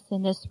forgiveness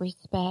in this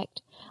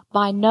respect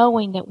by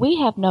knowing that we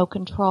have no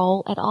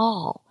control at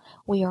all.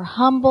 We are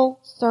humble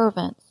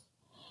servants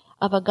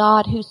of a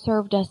God who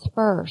served us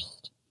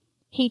first.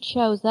 He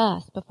chose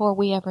us before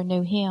we ever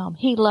knew Him.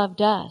 He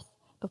loved us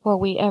before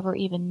we ever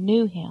even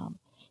knew Him.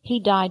 He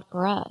died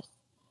for us.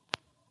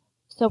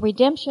 So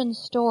redemption's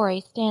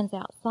story stands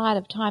outside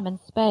of time and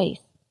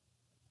space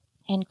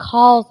and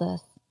calls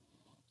us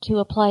to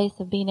a place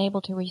of being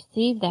able to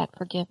receive that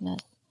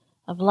forgiveness,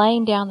 of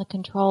laying down the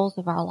controls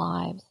of our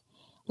lives,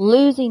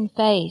 losing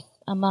faith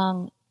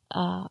among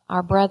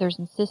our brothers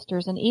and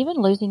sisters, and even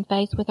losing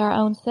faith with our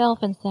own self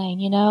and saying,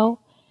 you know,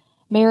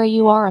 Mary,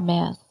 you are a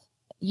mess.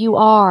 You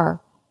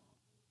are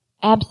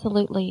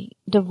absolutely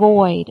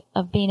devoid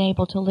of being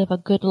able to live a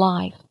good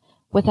life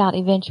without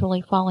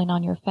eventually falling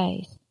on your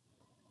face.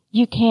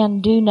 You can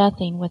do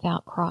nothing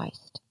without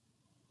Christ.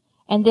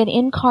 And then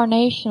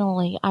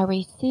incarnationally, I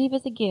receive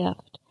as a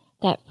gift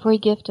that free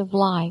gift of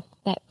life,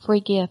 that free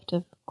gift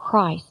of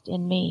Christ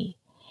in me.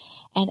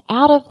 And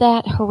out of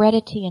that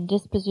heredity and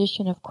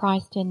disposition of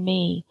Christ in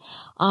me,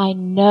 I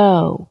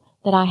know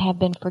that I have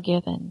been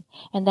forgiven.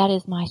 And that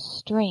is my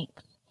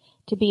strength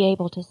to be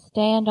able to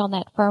stand on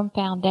that firm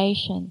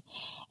foundation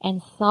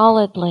and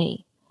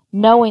solidly,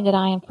 knowing that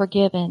I am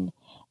forgiven,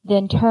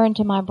 then turn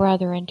to my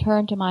brother and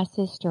turn to my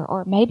sister,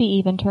 or maybe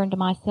even turn to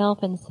myself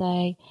and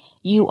say,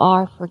 you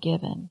are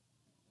forgiven.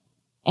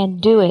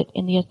 And do it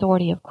in the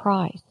authority of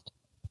Christ.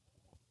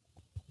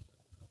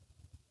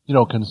 You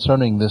know,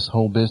 concerning this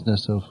whole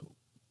business of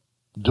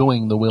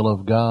doing the will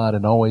of God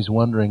and always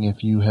wondering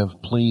if you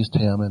have pleased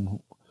Him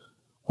and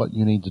what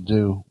you need to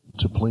do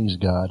to please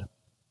God,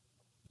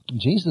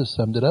 Jesus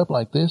summed it up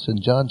like this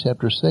in John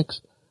chapter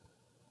 6,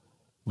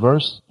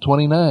 verse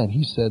 29.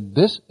 He said,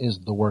 this is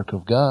the work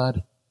of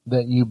God,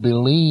 that you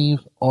believe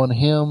on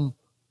Him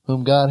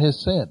whom God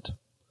has sent.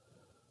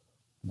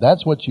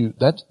 That's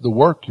the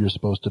work you're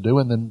supposed to do.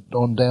 And then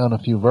on down a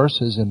few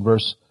verses in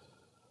verse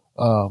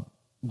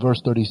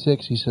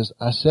 36, He says,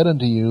 I said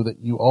unto you that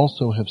you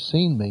also have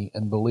seen me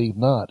and believe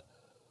not.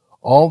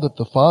 All that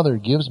the Father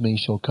gives me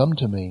shall come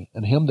to me,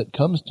 and him that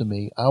comes to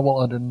me I will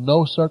under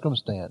no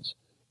circumstance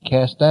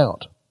cast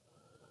out.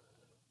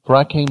 For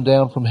I came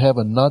down from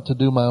heaven not to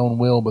do my own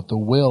will, but the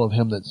will of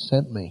Him that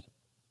sent me.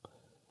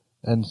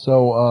 And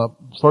so,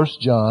 1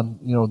 John,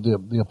 you know,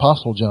 the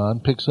Apostle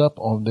John picks up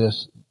on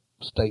this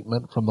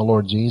statement from the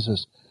Lord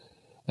Jesus.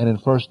 And in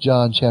 1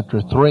 John chapter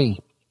 3,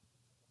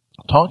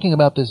 talking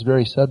about this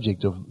very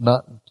subject of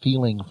not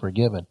feeling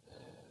forgiven,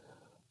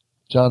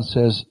 John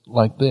says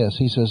like this.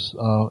 He says,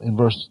 in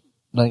verse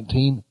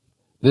 19,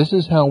 this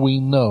is how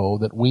we know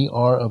that we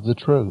are of the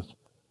truth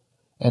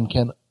and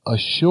can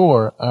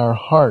assure our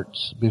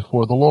hearts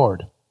before the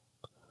Lord,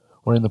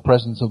 or in the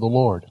presence of the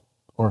Lord.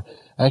 Or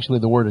actually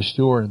the word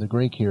assure in the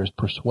Greek here is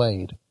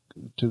persuade,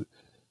 to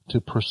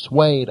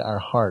persuade our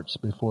hearts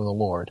before the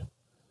Lord.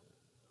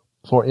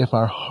 For if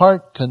our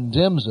heart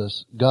condemns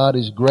us, God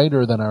is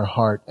greater than our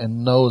heart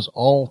and knows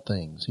all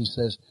things. He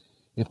says,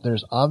 if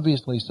there's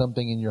obviously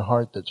something in your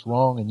heart that's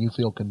wrong and you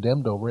feel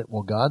condemned over it,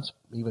 well, God's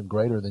even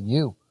greater than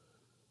you,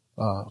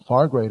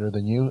 far greater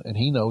than you, and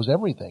He knows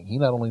everything. He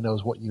not only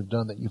knows what you've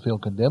done that you feel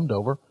condemned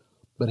over,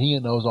 but He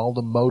knows all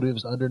the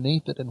motives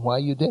underneath it and why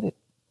you did it.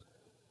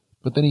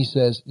 But then He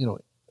says, you know,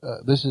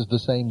 this is the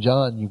same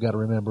John, you've got to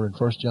remember, in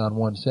 1 John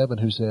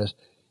 1:7, who says,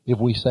 if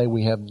we say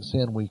we haven't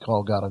sinned, we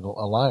call God a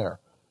liar.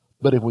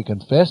 But if we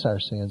confess our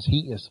sins,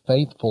 He is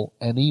faithful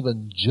and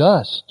even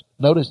just.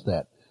 Notice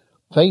that.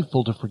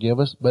 Faithful to forgive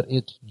us, but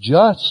it's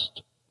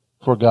just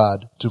for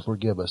God to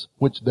forgive us,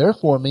 which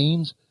therefore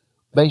means,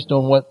 based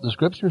on what the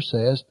Scripture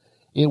says,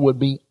 it would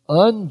be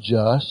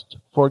unjust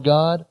for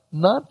God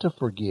not to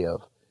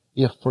forgive.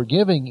 If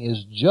forgiving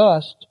is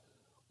just,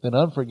 then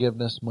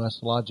unforgiveness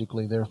must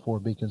logically therefore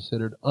be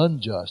considered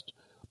unjust,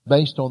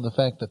 based on the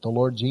fact that the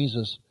Lord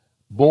Jesus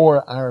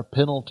bore our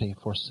penalty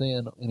for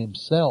sin in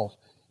Himself.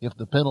 If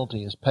the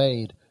penalty is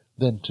paid,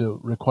 then to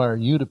require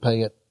you to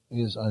pay it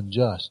is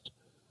unjust.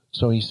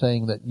 So He's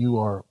saying that you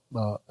are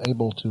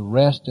able to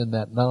rest in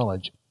that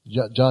knowledge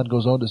John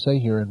goes on to say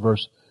here in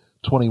verse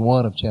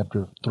 21 of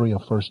chapter 3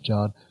 of 1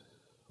 John,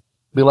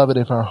 Beloved,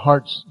 if our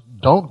hearts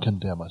don't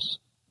condemn us,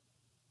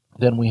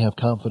 then we have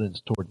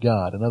confidence toward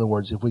God. In other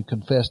words, if we've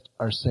confessed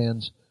our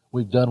sins,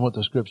 we've done what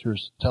the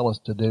Scriptures tell us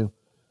to do,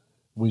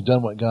 we've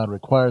done what God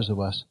requires of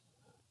us,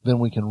 then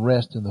we can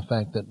rest in the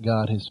fact that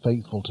God is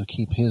faithful to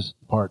keep His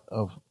part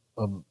of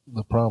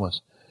the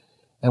promise.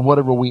 And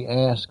whatever we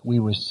ask, we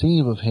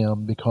receive of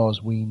Him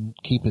because we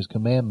keep His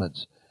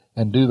commandments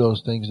and do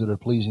those things that are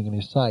pleasing in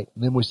His sight.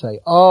 And then we say,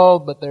 oh,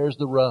 but there's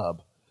the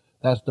rub.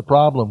 That's the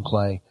problem,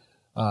 Clay.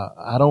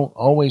 I don't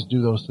always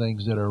do those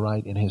things that are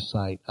right in His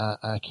sight.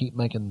 I keep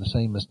making the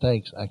same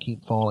mistakes. I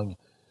keep falling.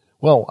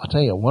 Well, I'll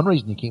tell you, one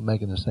reason you keep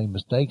making the same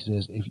mistakes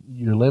is if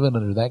you're living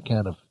under that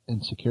kind of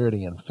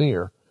insecurity and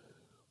fear,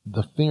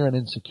 the fear and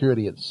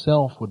insecurity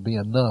itself would be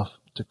enough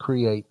to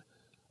create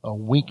a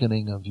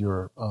weakening of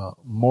your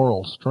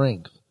moral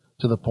strength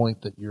to the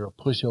point that you're a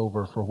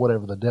pushover for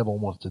whatever the devil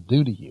wants to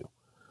do to you.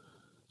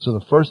 So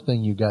the first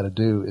thing you got to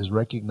do is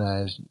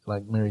recognize,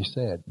 like Mary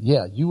said,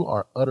 yeah, you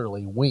are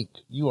utterly weak.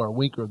 You are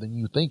weaker than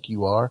you think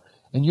you are,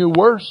 and you're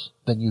worse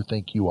than you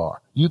think you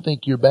are. You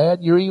think you're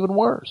bad, you're even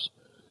worse.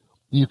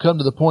 You come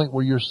to the point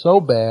where you're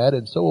so bad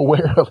and so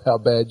aware of how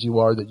bad you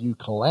are that you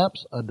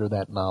collapse under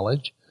that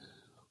knowledge.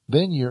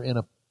 Then you're in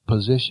a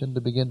position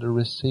to begin to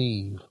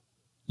receive.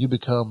 You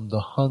become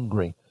the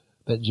hungry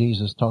that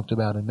Jesus talked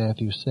about in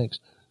Matthew 6.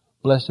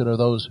 Blessed are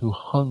those who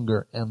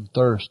hunger and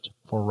thirst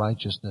for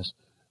righteousness.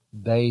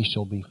 They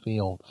shall be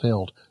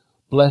filled.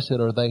 Blessed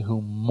are they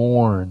who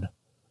mourn.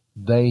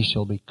 They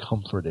shall be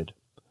comforted.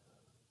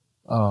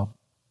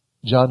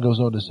 John goes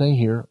on to say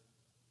here,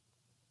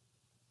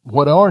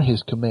 what are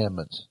His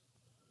commandments?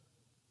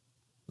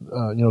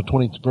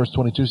 Verse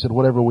 22 said,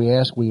 whatever we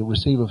ask, we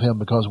receive of Him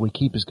because we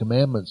keep His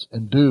commandments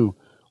and do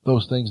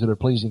those things that are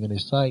pleasing in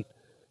His sight.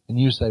 And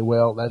you say,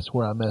 well, that's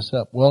where I mess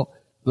up. Well,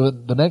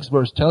 the next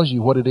verse tells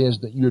you what it is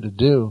that you're to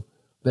do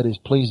that is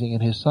pleasing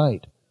in His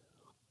sight.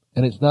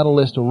 And it's not a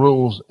list of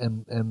rules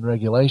and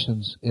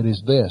regulations. It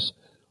is this.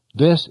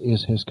 This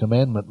is His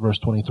commandment, verse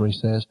 23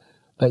 says,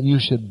 that you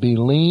should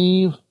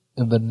believe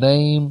in the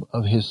name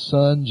of His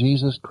Son,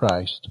 Jesus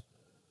Christ,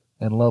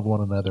 and love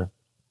one another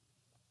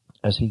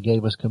as He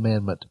gave us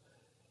commandment.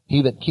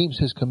 He that keeps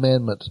His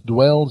commandments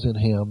dwells in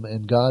Him,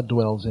 and God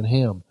dwells in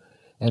him.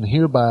 And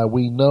hereby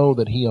we know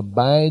that He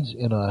abides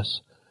in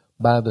us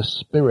by the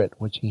Spirit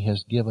which He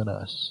has given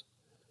us.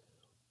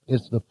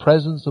 It's the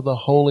presence of the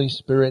Holy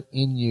Spirit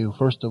in you,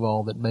 first of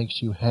all, that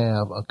makes you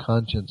have a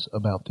conscience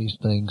about these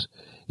things.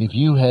 If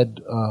you had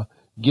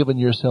given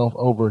yourself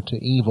over to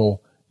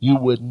evil, you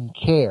wouldn't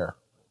care.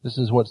 This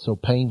is what's so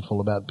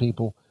painful about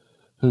people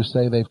who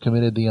say they've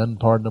committed the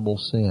unpardonable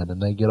sin,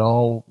 and they get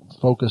all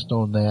focused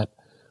on that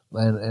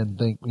and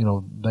think,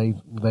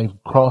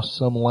 they've crossed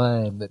some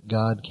line that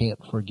God can't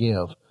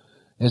forgive.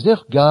 As if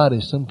God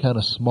is some kind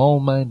of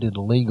small-minded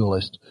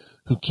legalist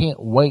who can't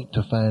wait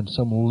to find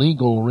some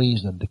legal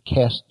reason to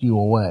cast you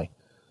away.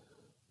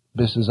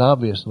 This is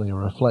obviously a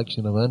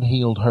reflection of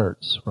unhealed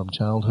hurts from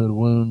childhood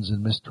wounds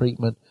and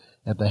mistreatment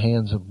at the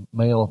hands of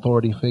male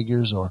authority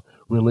figures or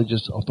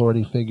religious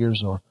authority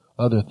figures or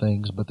other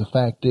things. But the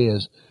fact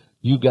is,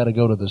 you've got to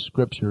go to the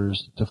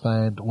Scriptures to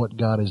find what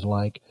God is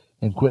like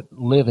and quit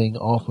living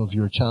off of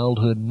your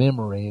childhood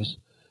memories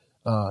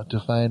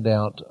to find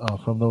out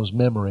from those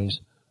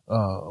memories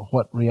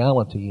what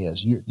reality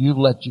is. You've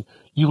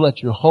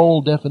let your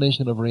whole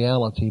definition of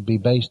reality be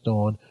based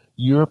on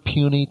your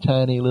puny,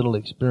 tiny little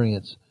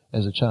experience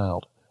as a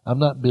child. I'm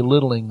not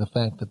belittling the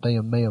fact that they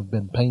may have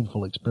been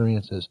painful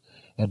experiences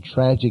and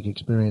tragic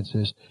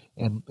experiences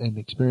and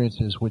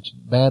experiences which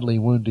badly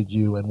wounded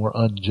you and were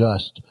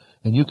unjust.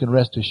 And you can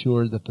rest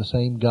assured that the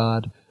same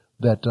God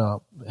that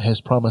has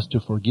promised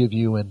to forgive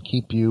you and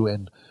keep you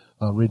and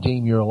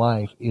redeem your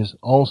life is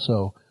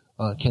also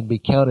can be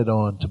counted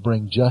on to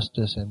bring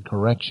justice and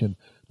correction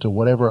to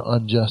whatever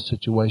unjust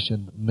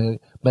situation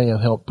may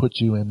have helped put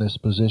you in this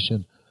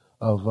position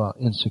of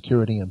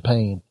insecurity and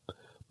pain.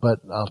 But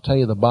I'll tell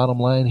you, the bottom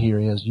line here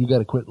is you got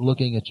to quit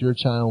looking at your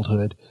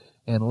childhood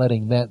and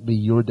letting that be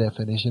your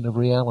definition of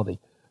reality.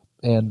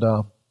 And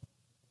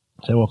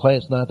say, well, Clay,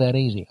 it's not that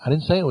easy. I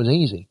didn't say it was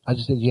easy. I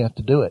just said you have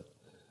to do it.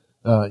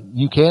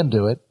 You can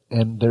do it,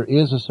 and there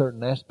is a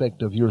certain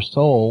aspect of your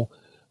soul.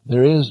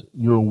 There is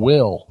your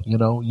will.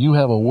 You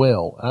have a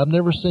will. I've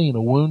never seen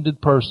a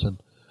wounded person,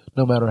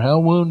 no matter how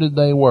wounded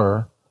they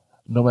were,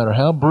 no matter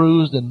how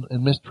bruised and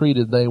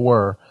mistreated they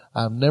were,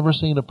 I've never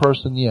seen a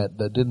person yet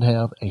that didn't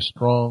have a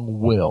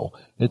strong will.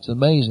 It's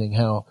amazing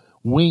how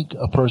weak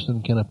a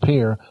person can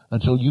appear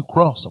until you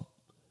cross them.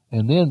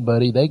 And then,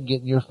 buddy, they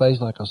get in your face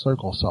like a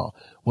circle saw.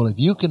 Well, if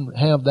you can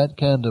have that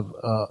kind of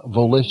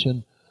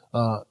volition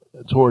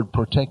toward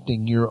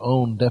protecting your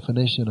own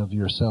definition of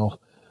yourself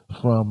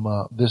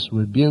from this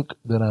rebuke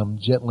that I'm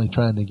gently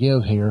trying to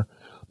give here,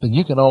 then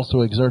you can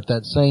also exert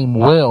that same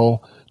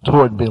will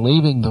toward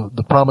believing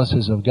the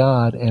promises of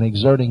God and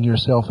exerting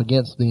yourself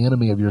against the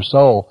enemy of your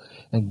soul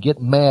and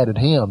get mad at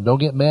him. Don't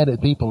get mad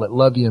at people that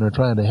love you and are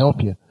trying to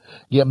help you.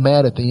 Get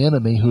mad at the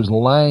enemy who's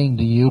lying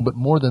to you, but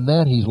more than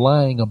that, he's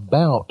lying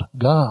about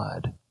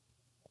God.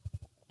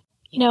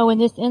 You know, in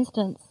this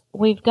instance,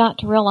 we've got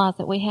to realize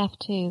that we have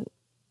to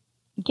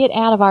get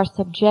out of our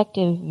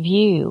subjective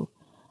view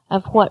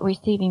of what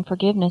receiving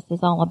forgiveness is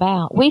all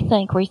about. We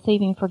think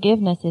receiving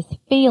forgiveness is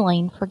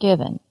feeling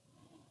forgiven,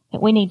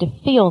 that we need to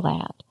feel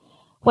that.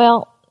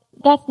 Well,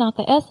 that's not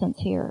the essence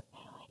here.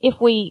 If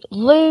we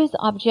lose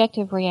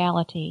objective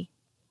reality,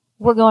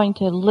 we're going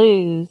to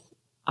lose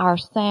our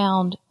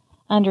sound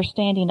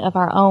understanding of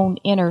our own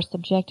inner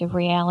subjective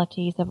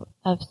realities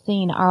of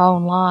seeing our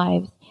own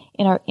lives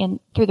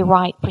through the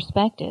right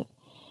perspective.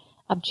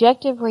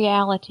 Objective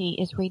reality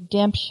is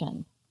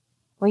redemption.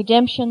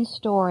 Redemption's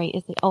story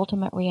is the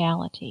ultimate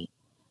reality.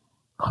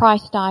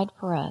 Christ died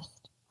for us.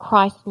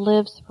 Christ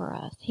lives for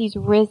us. He's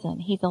risen.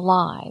 He's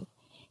alive.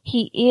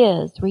 He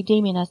is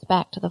redeeming us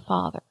back to the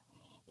Father.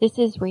 This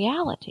is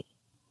reality.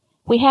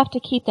 We have to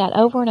keep that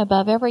over and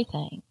above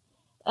everything.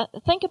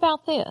 Think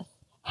about this.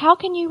 How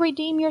can you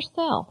redeem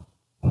yourself?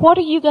 What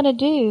are you going to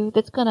do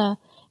that's going to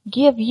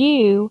give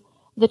you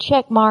the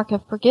check mark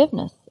of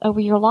forgiveness over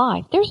your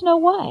life? There's no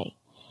way.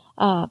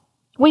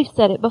 We've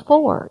said it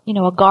before. You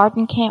know, a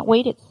garden can't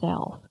weed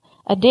itself.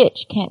 A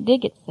ditch can't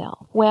dig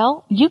itself.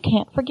 Well, you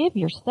can't forgive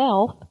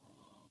yourself.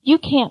 You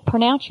can't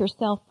pronounce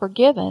yourself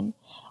forgiven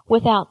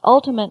without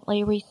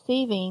ultimately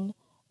receiving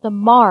the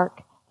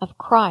mark of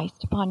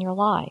Christ upon your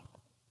life.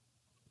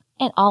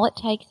 And all it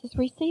takes is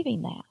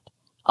receiving that.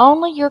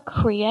 Only your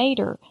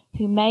Creator,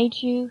 who made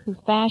you, who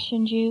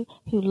fashioned you,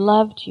 who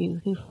loved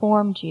you, who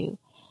formed you,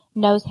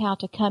 knows how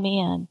to come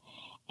in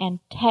and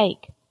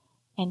take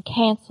and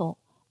cancel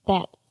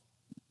that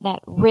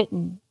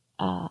written,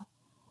 that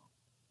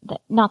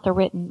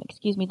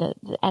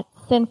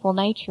sinful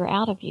nature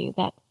out of you,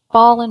 that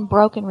fallen,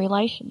 broken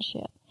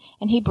relationship.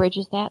 And He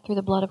bridges that through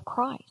the blood of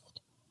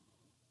Christ.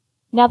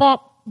 Now that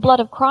blood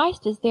of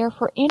Christ is there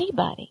for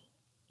anybody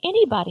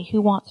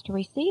who wants to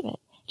receive it.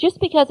 Just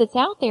because it's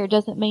out there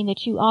doesn't mean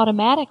that you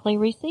automatically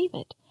receive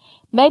it.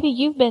 Maybe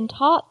you've been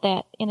taught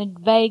that in a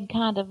vague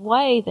kind of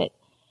way, that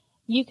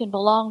you can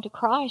belong to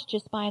Christ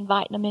just by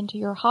inviting Him into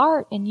your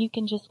heart, and you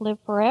can just live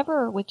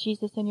forever with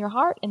Jesus in your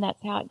heart, and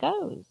that's how it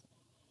goes.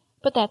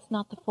 But that's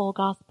not the full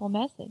gospel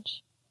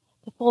message.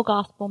 The full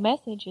gospel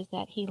message is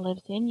that He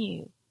lives in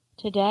you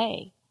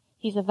today.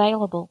 He's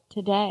available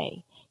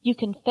today. You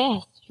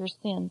confess your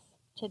sins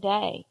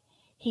today.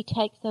 He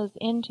takes those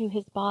into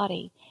His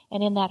body,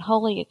 and in that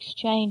holy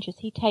exchange, as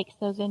He takes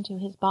those into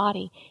His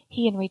body,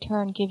 He in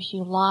return gives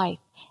you life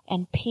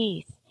and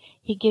peace.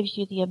 He gives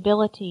you the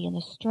ability and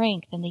the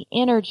strength and the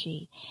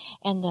energy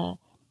and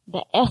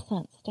the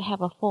essence to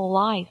have a full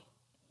life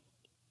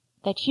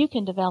that you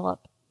can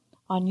develop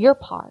on your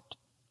part.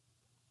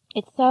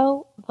 It's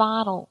so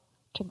vital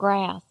to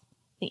grasp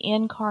the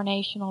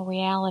incarnational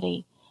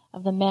reality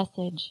of the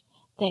message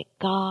that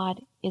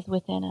God is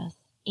within us.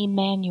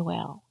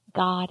 Emmanuel,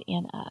 God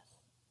in us.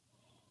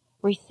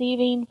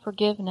 Receiving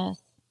forgiveness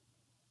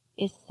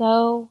is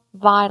so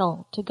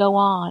vital to go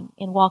on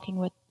in walking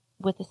with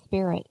the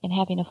Spirit and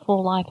having a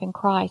full life in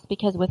Christ,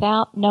 because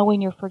without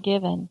knowing you're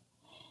forgiven,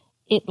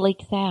 it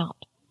leaks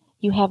out.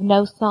 You have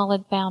no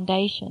solid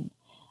foundation.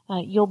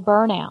 You'll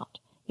burn out.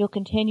 You'll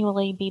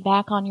continually be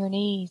back on your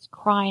knees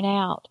crying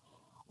out,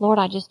 Lord,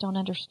 I just don't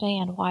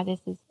understand why this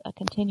is a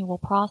continual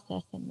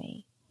process in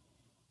me.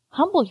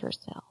 Humble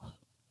yourself.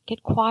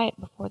 Get quiet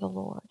before the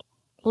Lord.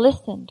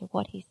 Listen to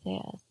what He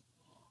says.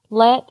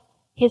 Let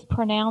His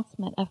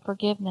pronouncement of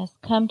forgiveness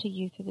come to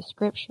you through the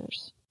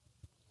Scriptures.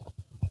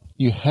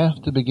 You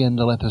have to begin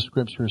to let the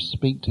Scriptures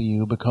speak to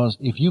you, because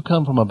if you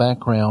come from a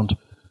background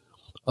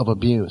of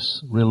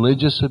abuse,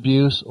 religious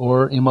abuse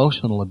or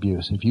emotional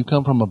abuse, if you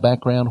come from a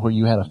background where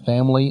you had a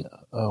family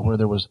where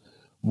there was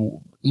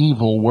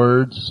evil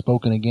words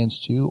spoken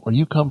against you, or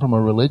you come from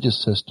a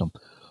religious system,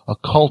 a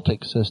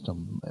cultic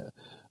system,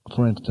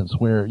 for instance,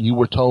 where you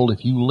were told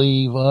if you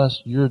leave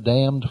us, you're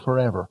damned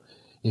forever.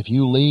 If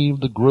you leave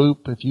the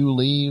group, if you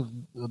leave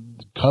the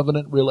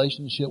covenant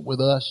relationship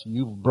with us,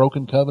 you've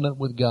broken covenant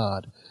with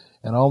God.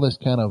 And all this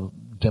kind of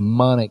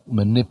demonic,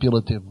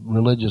 manipulative,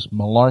 religious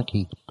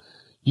malarkey.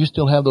 You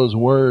still have those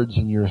words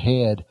in your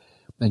head,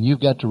 and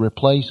you've got to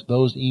replace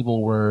those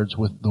evil words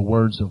with the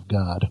words of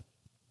God.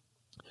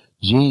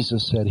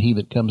 Jesus said, He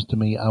that comes to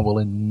me, I will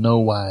in no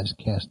wise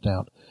cast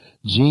out.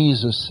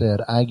 Jesus said,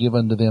 I give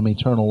unto them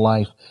eternal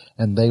life,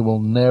 and they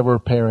will never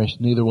perish,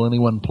 neither will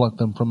anyone pluck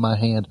them from my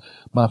hand.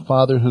 My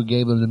Father who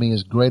gave them to me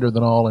is greater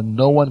than all, and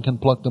no one can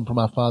pluck them from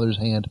my Father's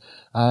hand.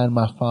 I and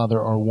my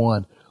Father are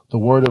one. The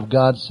Word of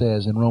God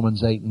says in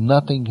Romans 8,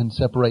 nothing can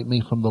separate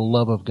me from the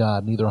love of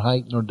God, neither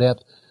height nor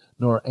depth,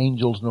 nor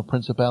angels, nor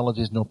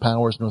principalities, nor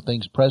powers, nor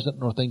things present,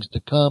 nor things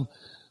to come,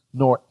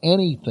 nor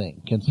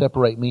anything can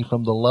separate me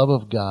from the love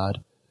of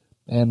God.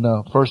 And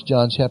 1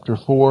 John chapter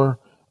 4,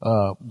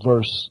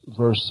 verse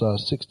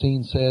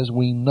 16 says,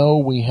 we know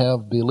we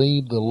have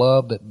believed the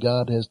love that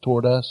God has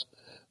toward us.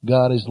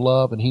 God is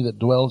love, and he that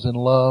dwells in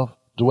love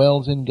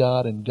dwells in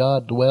God, and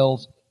God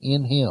dwells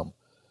in him.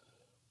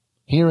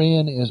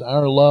 Herein is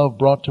our love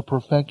brought to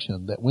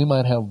perfection, that we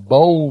might have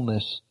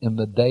boldness in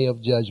the day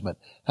of judgment.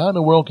 How in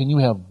the world can you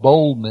have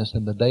boldness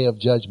in the day of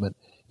judgment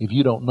if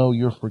you don't know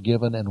you're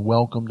forgiven and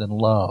welcomed and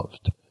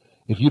loved?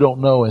 If you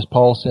don't know, as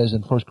Paul says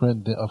in first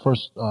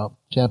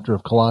chapter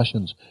of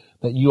Colossians,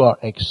 that you are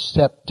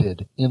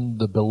accepted in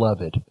the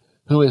beloved.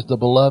 Who is the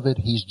beloved?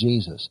 He's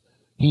Jesus.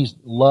 He's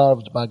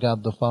loved by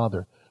God the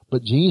Father.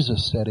 But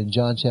Jesus said in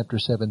John chapter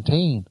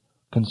 17,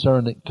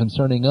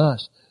 concerning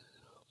us,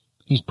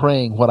 he's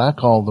praying what I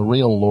call the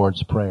real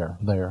Lord's Prayer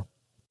there.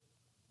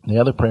 The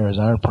other prayer is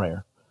our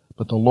prayer.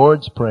 But the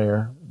Lord's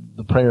Prayer,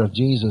 the prayer of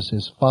Jesus,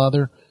 is,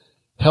 Father,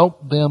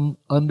 help them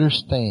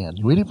understand.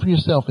 Read it for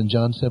yourself in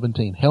John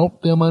 17.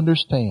 Help them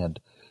understand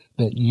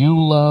that you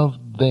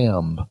love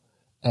them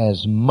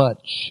as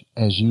much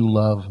as you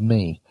love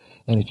me.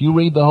 And if you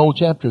read the whole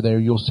chapter there,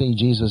 you'll see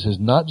Jesus is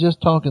not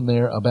just talking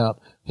there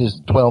about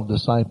his 12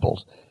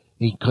 disciples.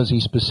 Because he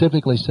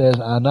specifically says,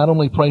 I not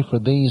only pray for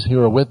these who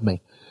are with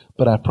me,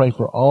 but I pray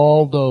for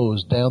all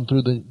those down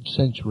through the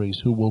centuries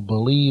who will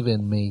believe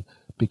in me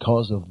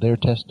because of their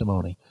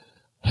testimony.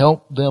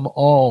 Help them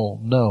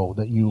all know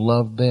that you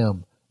love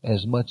them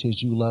as much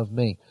as you love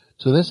me.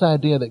 So this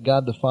idea that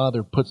God the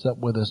Father puts up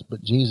with us,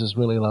 but Jesus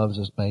really loves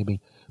us,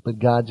 maybe, but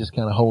God just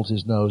kind of holds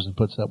his nose and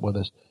puts up with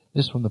us,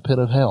 is from the pit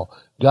of hell.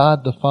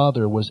 God the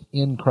Father was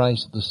in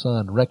Christ the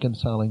Son,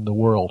 reconciling the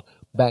world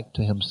back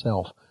to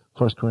himself.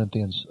 1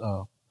 Corinthians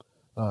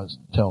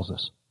tells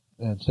us,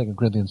 and 2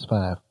 Corinthians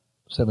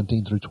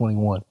 5:17 through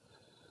 21.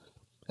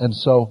 And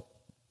so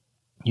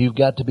you've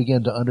got to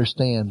begin to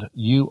understand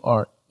you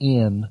are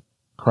in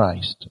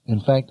Christ. In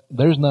fact,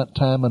 there's not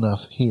time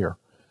enough here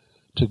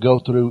to go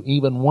through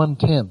even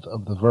 1/10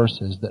 of the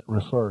verses that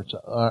refer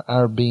to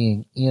our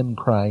being in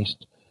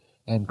Christ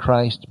and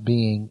Christ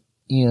being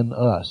in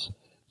us.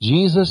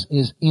 Jesus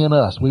is in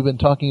us. We've been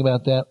talking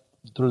about that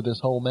through this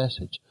whole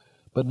message.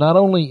 But not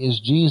only is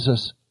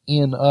Jesus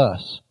in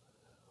us,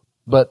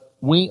 but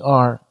we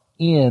are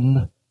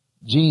in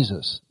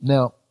Jesus.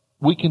 Now,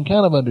 we can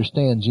kind of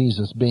understand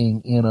Jesus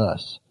being in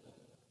us.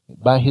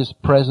 By his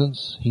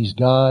presence, he's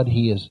God,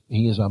 he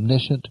is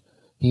omniscient,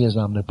 he is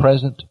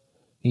omnipresent,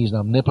 he's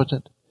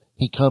omnipotent.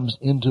 He comes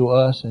into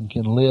us and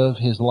can live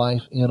his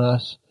life in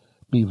us,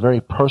 be very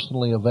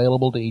personally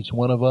available to each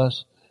one of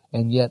us,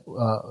 and yet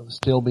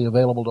still be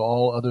available to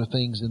all other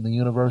things in the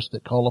universe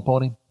that call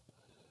upon him.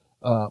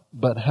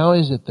 But how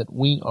is it that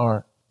we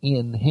are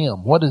in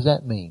him? What does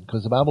that mean?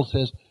 Because the Bible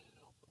says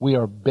we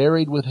are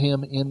buried with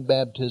him in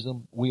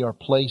baptism. We are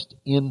placed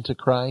into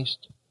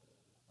Christ.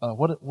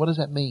 What does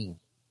that mean?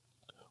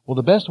 Well,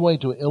 the best way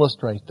to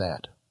illustrate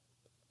that,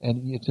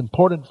 and it's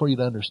important for you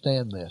to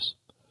understand this,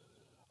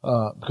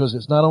 because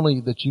it's not only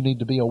that you need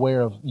to be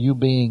aware of you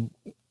being,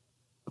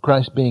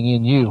 Christ being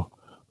in you,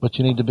 but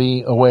you need to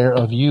be aware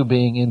of you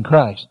being in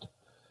Christ.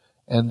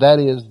 And that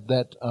is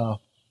that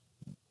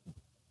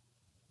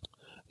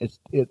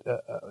it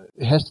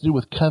has to do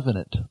with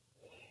covenant.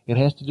 It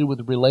has to do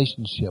with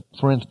relationship.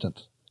 For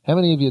instance, how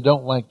many of you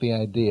don't like the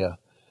idea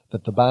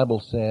that the Bible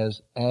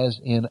says, as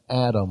in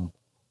Adam,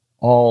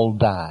 all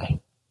die?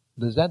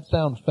 Does that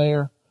sound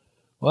fair?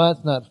 Well,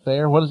 that's not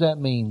fair. What does that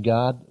mean,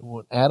 God?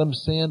 When Adam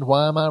sinned,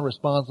 why am I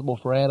responsible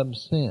for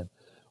Adam's sin?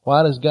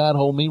 Why does God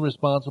hold me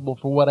responsible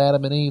for what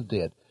Adam and Eve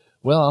did?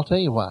 Well, I'll tell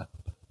you why.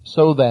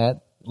 So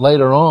that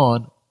later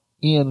on,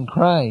 in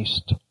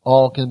Christ,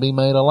 all can be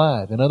made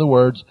alive. In other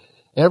words,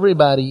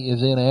 everybody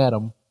is in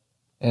Adam,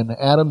 and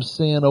Adam's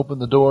sin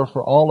opened the door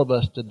for all of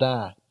us to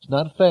die. It's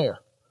not fair.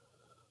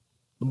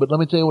 But let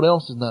me tell you what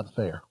else is not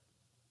fair.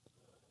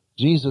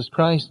 Jesus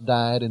Christ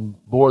died and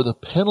bore the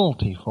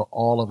penalty for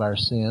all of our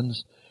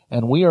sins,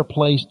 and we are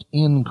placed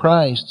in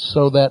Christ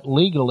so that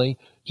legally,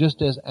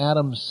 just as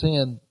Adam's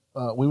sin,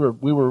 we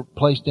were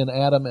placed in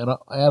Adam, and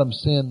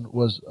Adam's sin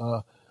was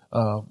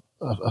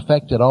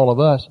affected all of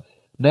us.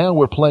 Now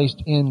we're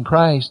placed in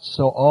Christ,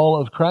 so all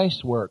of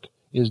Christ's work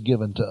is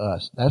given to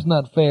us. That's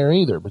not fair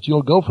either, but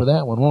you'll go for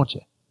that one, won't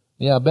you?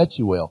 Yeah, I bet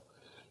you will.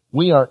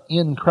 We are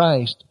in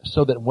Christ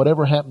so that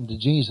whatever happened to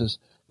Jesus,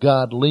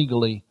 God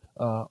legally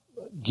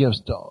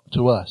gives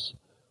to us.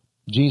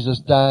 Jesus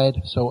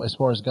died, so as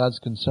far as God's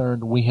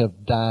concerned, we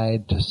have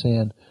died to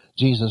sin.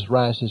 Jesus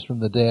rises from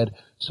the dead,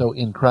 so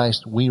in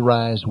Christ we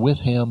rise with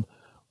him,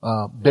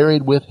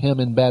 buried with him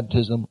in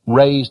baptism,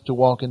 raised to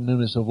walk in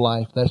newness of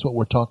life. That's what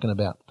we're talking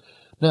about.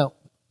 Now,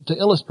 to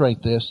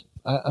illustrate this,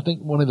 I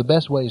think one of the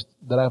best ways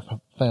that I've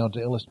found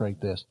to illustrate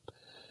this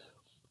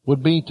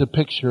would be to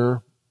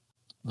picture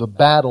the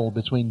battle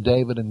between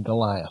David and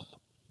Goliath.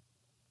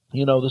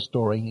 You know the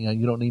story.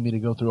 You don't need me to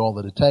go through all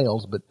the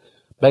details, but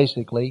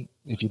basically,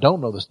 if you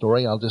don't know the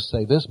story, I'll just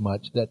say this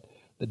much, that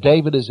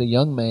David is a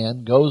young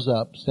man, goes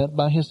up, sent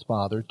by his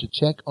father to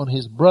check on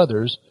his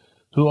brothers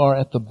who are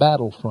at the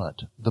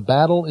battlefront. The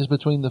battle is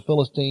between the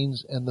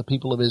Philistines and the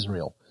people of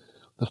Israel.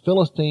 the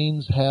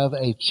Philistines have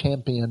a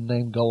champion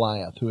named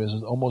Goliath who is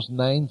almost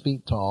 9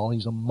 feet tall.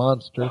 He's a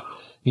monster.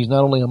 He's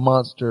not only a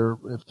monster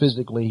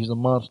physically, he's a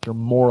monster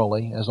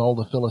morally, as all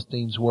the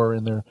Philistines were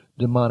in their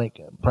demonic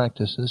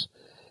practices.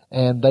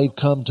 And they've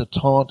come to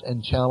taunt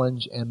and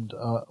challenge and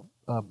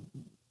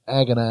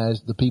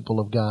agonize the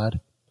people of God.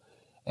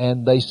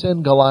 And they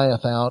send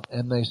Goliath out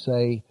and they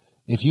say,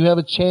 if you have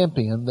a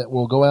champion that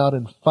will go out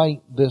and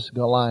fight this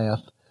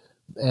Goliath,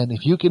 and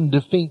if you can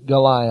defeat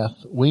Goliath,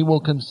 we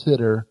will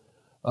consider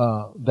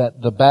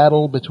that the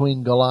battle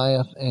between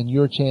Goliath and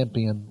your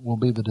champion will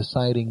be the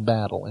deciding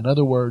battle. In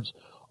other words,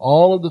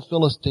 all of the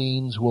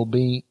Philistines will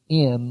be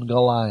in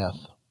Goliath,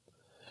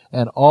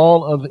 and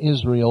all of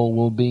Israel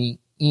will be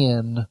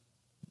in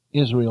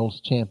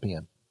Israel's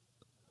champion.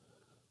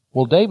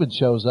 Well, David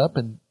shows up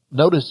and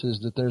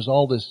notices that there's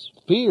all this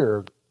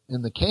fear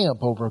in the camp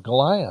over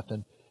Goliath,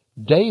 and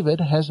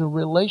David has a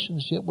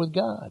relationship with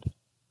God.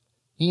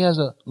 He has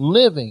a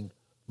living,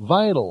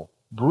 vital,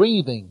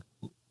 breathing,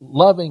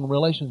 loving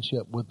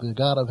relationship with the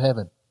God of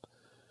heaven.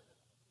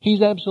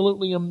 He's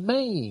absolutely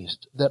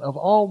amazed that of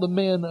all the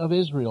men of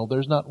Israel,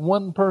 there's not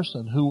one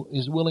person who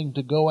is willing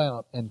to go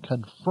out and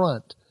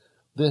confront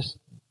this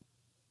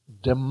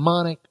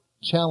demonic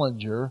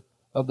challenger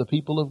of the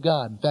people of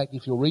God. In fact,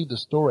 if you'll read the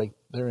story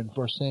there in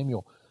 1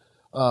 Samuel,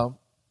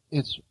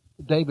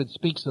 David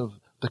speaks of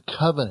the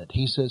covenant.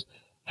 He says,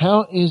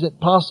 how is it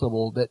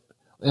possible that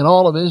in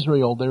all of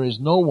Israel there is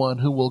no one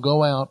who will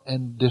go out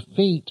and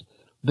defeat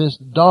this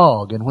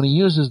dog? And when he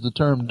uses the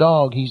term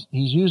dog, he's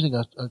using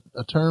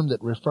a term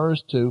that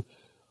refers to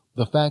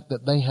the fact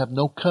that they have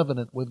no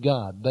covenant with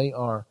God. They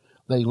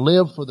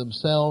live for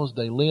themselves.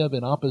 They live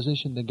in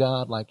opposition to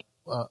God like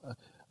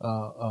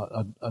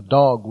a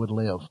dog would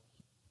live.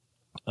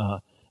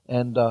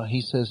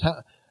 He says,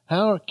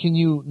 how can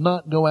you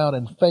not go out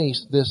and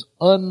face this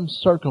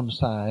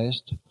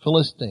uncircumcised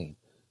Philistine?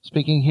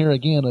 Speaking here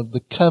again of the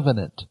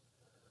covenant.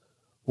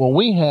 Well,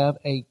 we have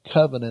a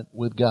covenant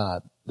with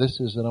God. This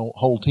is a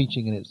whole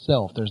teaching in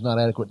itself. There's not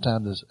adequate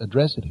time to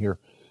address it here.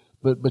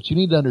 But you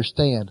need to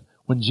understand,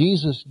 when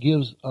Jesus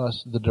gives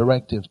us the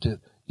directive to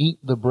eat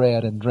the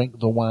bread and drink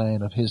the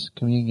wine of His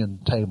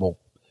communion table,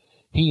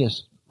 He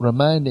is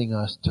reminding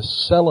us to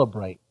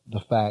celebrate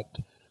the fact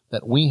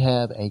that we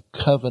have a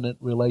covenant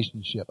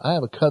relationship. I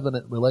have a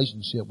covenant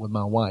relationship with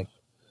my wife.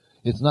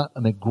 It's not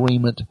an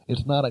agreement.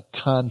 It's not a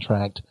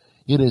contract.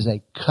 It is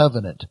a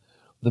covenant.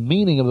 The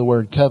meaning of the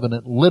word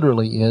covenant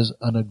literally is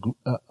an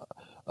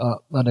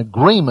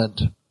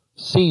agreement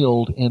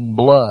sealed in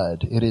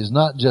blood. It is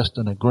not just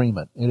an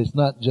agreement. It is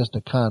not just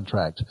a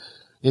contract.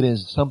 It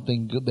is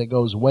something that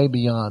goes way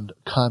beyond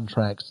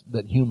contracts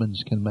that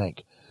humans can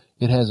make.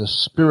 It has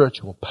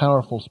a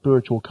powerful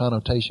spiritual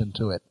connotation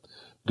to it.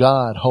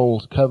 God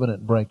holds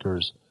covenant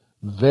breakers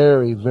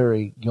very,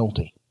 very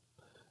guilty.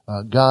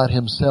 God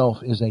Himself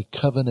is a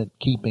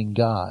covenant-keeping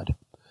God.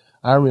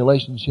 Our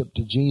relationship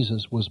to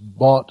Jesus was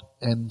bought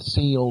and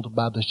sealed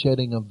by the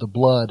shedding of the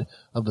blood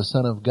of the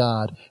Son of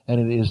God, and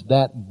it is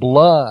that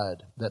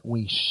blood that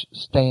we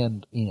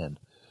stand in.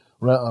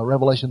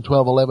 Revelation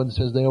 12:11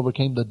 says they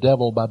overcame the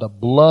devil by the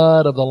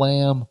blood of the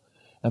Lamb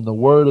and the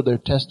word of their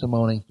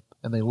testimony,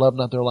 and they loved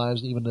not their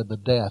lives even to the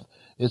death.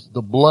 It's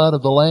the blood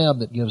of the Lamb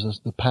that gives us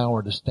the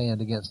power to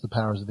stand against the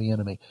powers of the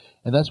enemy.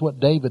 And that's what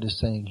David is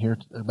saying here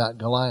about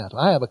Goliath.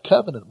 I have a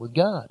covenant with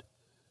God.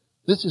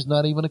 This is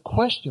not even a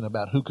question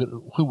about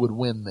who would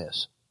win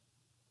this.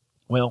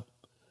 Well,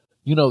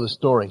 you know the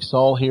story.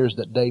 Saul hears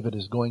that David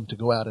is going to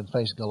go out and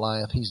face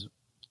Goliath. He's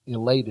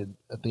elated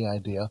at the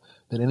idea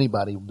that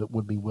anybody that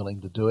would be willing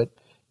to do it.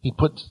 He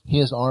puts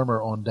his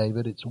armor on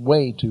David. It's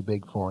way too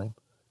big for him.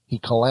 He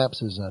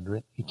collapses under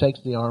it. He takes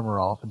the armor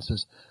off and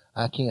says,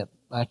 I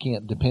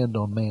can't depend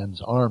on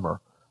man's armor.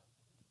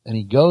 And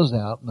he goes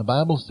out, and the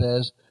Bible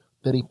says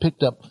that he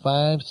picked up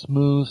 5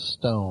 smooth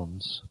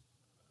stones.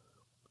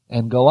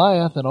 And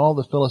Goliath and all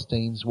the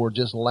Philistines were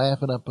just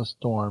laughing up a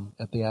storm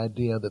at the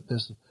idea that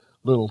this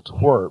little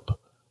twerp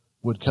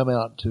would come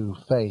out to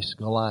face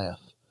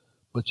Goliath.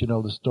 But you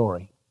know the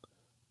story.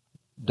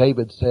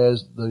 David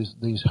says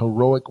these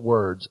heroic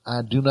words,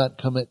 I do not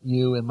come at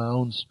you in my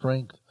own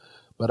strength,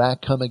 but I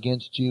come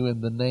against you in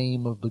the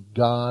name of the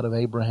God of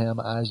Abraham,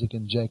 Isaac,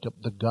 and Jacob,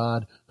 the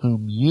God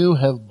whom you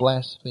have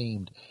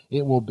blasphemed.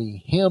 It will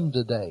be Him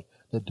today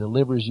that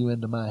delivers you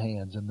into my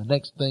hands. And the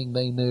next thing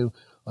they knew,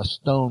 a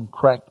stone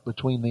cracked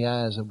between the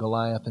eyes of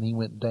Goliath and he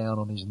went down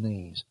on his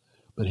knees.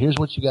 But here's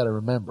what you got to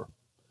remember.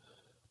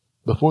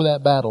 Before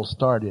that battle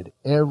started,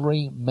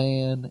 every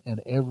man and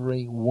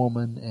every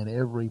woman and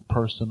every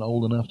person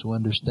old enough to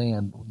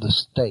understand the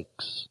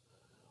stakes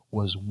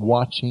was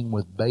watching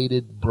with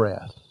bated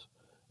breath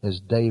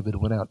as David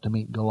went out to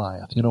meet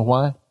Goliath. You know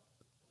why?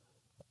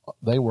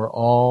 They were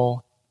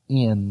all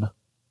in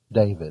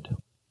David.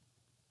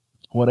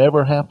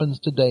 Whatever happens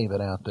to David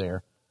out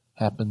there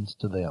happens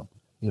to them.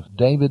 If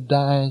David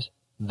dies,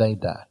 they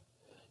die.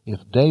 If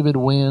David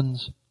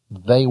wins,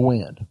 they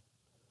win.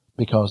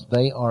 Because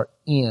they are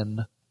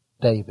in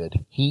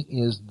David. He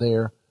is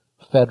their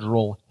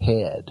federal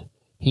head.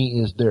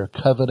 He is their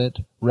covenant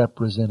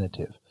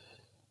representative.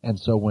 And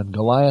so when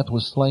Goliath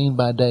was slain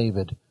by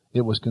David,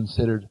 it was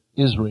considered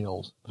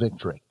Israel's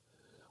victory.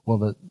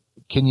 Well,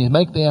 can you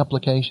make the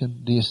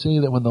application? Do you see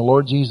that when the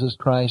Lord Jesus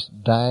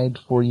Christ died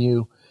for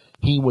you,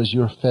 He was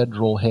your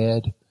federal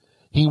head?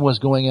 He was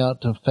going out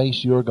to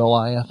face your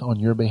Goliath on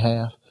your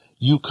behalf.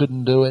 You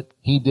couldn't do it.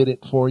 He did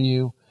it for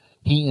you.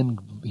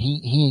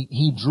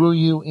 He drew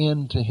you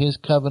into His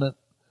covenant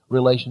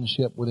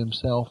relationship with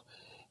Himself.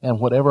 And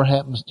whatever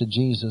happens to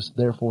Jesus,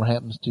 therefore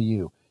happens to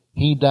you.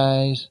 He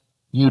dies,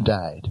 you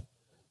died.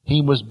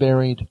 He was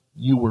buried,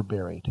 you were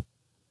buried.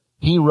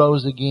 He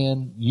rose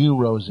again, you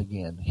rose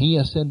again. He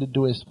ascended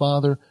to His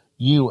Father,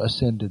 you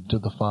ascended to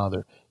the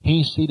Father.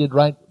 He's seated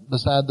right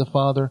beside the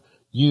Father.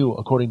 You,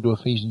 according to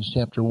Ephesians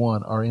chapter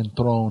 1, are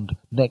enthroned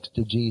next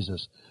to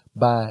Jesus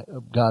by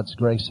God's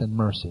grace and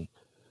mercy.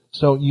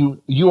 So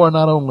you are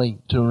not only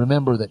to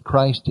remember that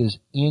Christ is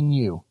in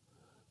you,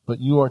 but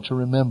you are to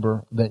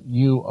remember that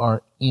you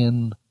are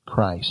in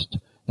Christ.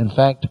 In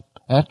fact,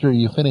 after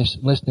you finish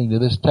listening to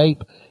this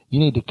tape, you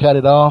need to cut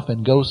it off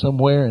and go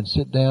somewhere and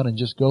sit down and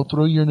just go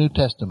through your New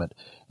Testament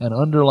and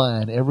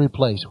underline every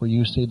place where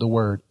you see the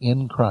word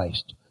in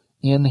Christ,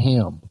 in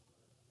Him,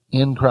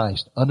 in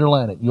Christ.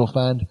 Underline it. You'll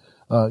find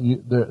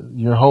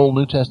your whole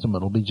New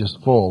Testament will be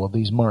just full of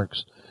these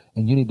marks.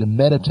 And you need to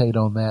meditate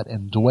on that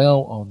and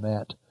dwell on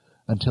that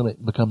until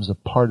it becomes a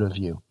part of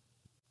you.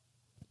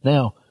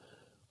 Now,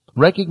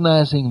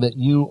 recognizing that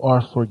you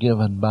are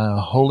forgiven by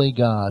a holy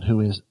God who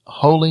is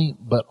holy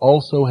but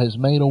also has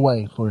made a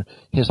way for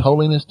His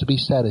holiness to be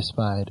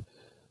satisfied,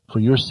 for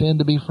your sin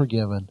to be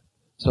forgiven,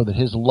 so that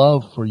His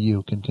love for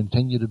you can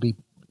continue to be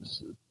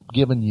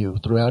given you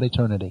throughout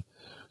eternity,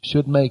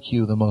 should make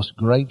you the most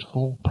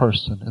grateful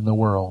person in the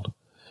world.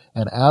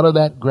 And out of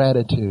that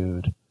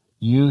gratitude,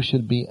 you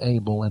should be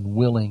able and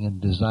willing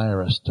and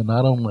desirous to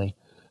not only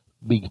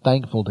be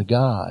thankful to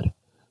God,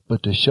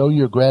 but to show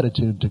your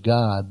gratitude to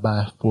God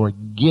by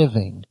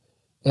forgiving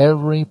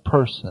every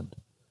person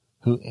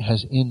who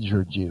has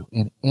injured you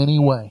in any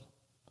way.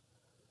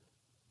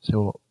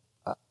 So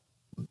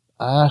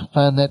I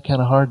find that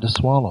kind of hard to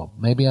swallow.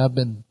 Maybe I've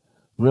been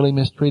really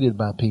mistreated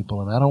by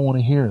people and I don't want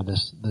to hear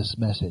this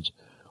message.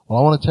 Well,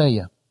 I want to tell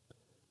you,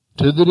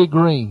 to the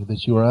degree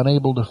that you are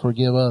unable to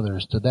forgive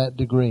others, to that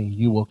degree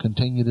you will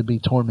continue to be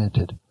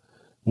tormented.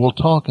 We'll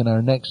talk in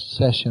our next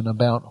session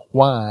about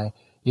why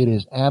it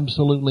is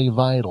absolutely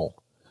vital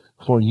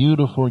for you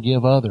to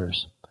forgive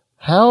others,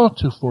 how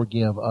to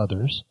forgive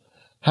others,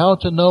 how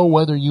to know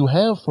whether you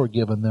have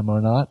forgiven them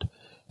or not,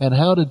 and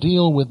how to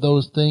deal with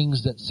those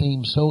things that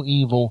seem so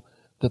evil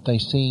that they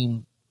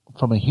seem,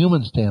 from a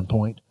human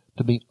standpoint,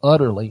 to be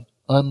utterly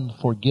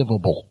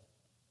unforgivable.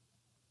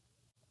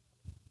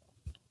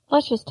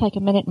 Let's just take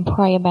a minute and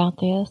pray about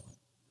this.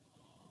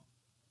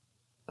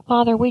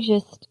 Father, we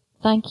just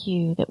thank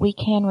You that we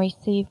can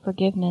receive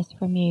forgiveness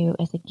from You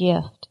as a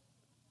gift.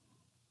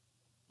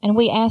 And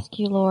we ask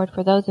You, Lord,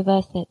 for those of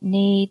us that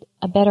need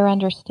a better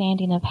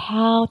understanding of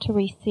how to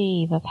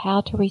receive, of how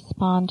to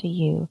respond to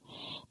You,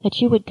 that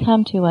You would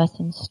come to us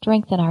and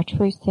strengthen our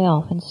true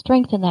self and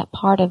strengthen that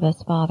part of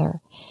us, Father,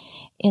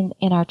 in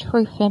our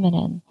true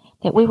feminine,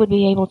 that we would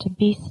be able to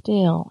be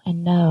still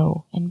and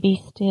know and be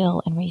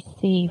still and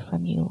receive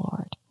from You,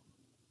 Lord.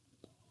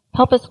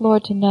 Help us,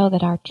 Lord, to know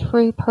that our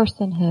true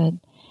personhood,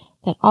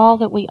 that all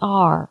that we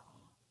are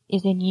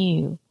is in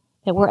You,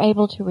 that we're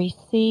able to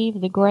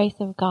receive the grace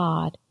of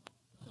God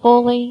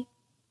fully,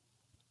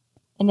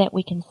 and that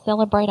we can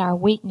celebrate our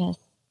weakness,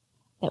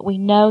 that we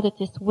know that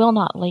this will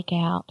not leak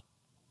out,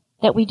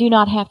 that we do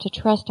not have to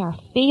trust our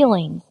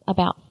feelings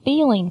about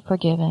feeling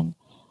forgiven,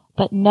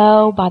 but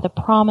know by the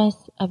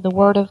promise of the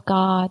Word of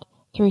God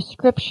through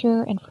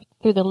Scripture and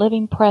through the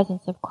living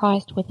presence of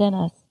Christ within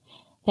us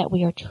that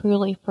we are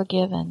truly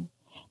forgiven,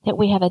 that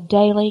we have a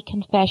daily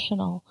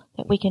confessional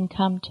that we can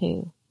come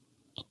to.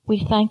 We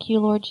thank You,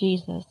 Lord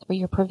Jesus, for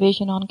Your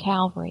provision on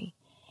Calvary.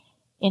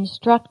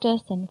 Instruct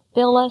us and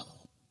fill us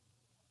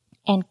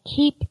and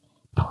keep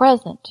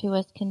present to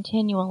us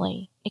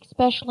continually,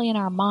 especially in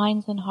our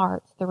minds and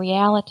hearts, the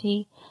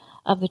reality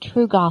of the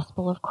true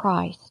gospel of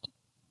Christ.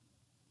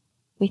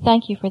 We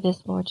thank You for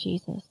this, Lord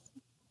Jesus.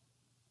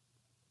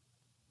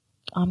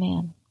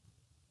 Amen.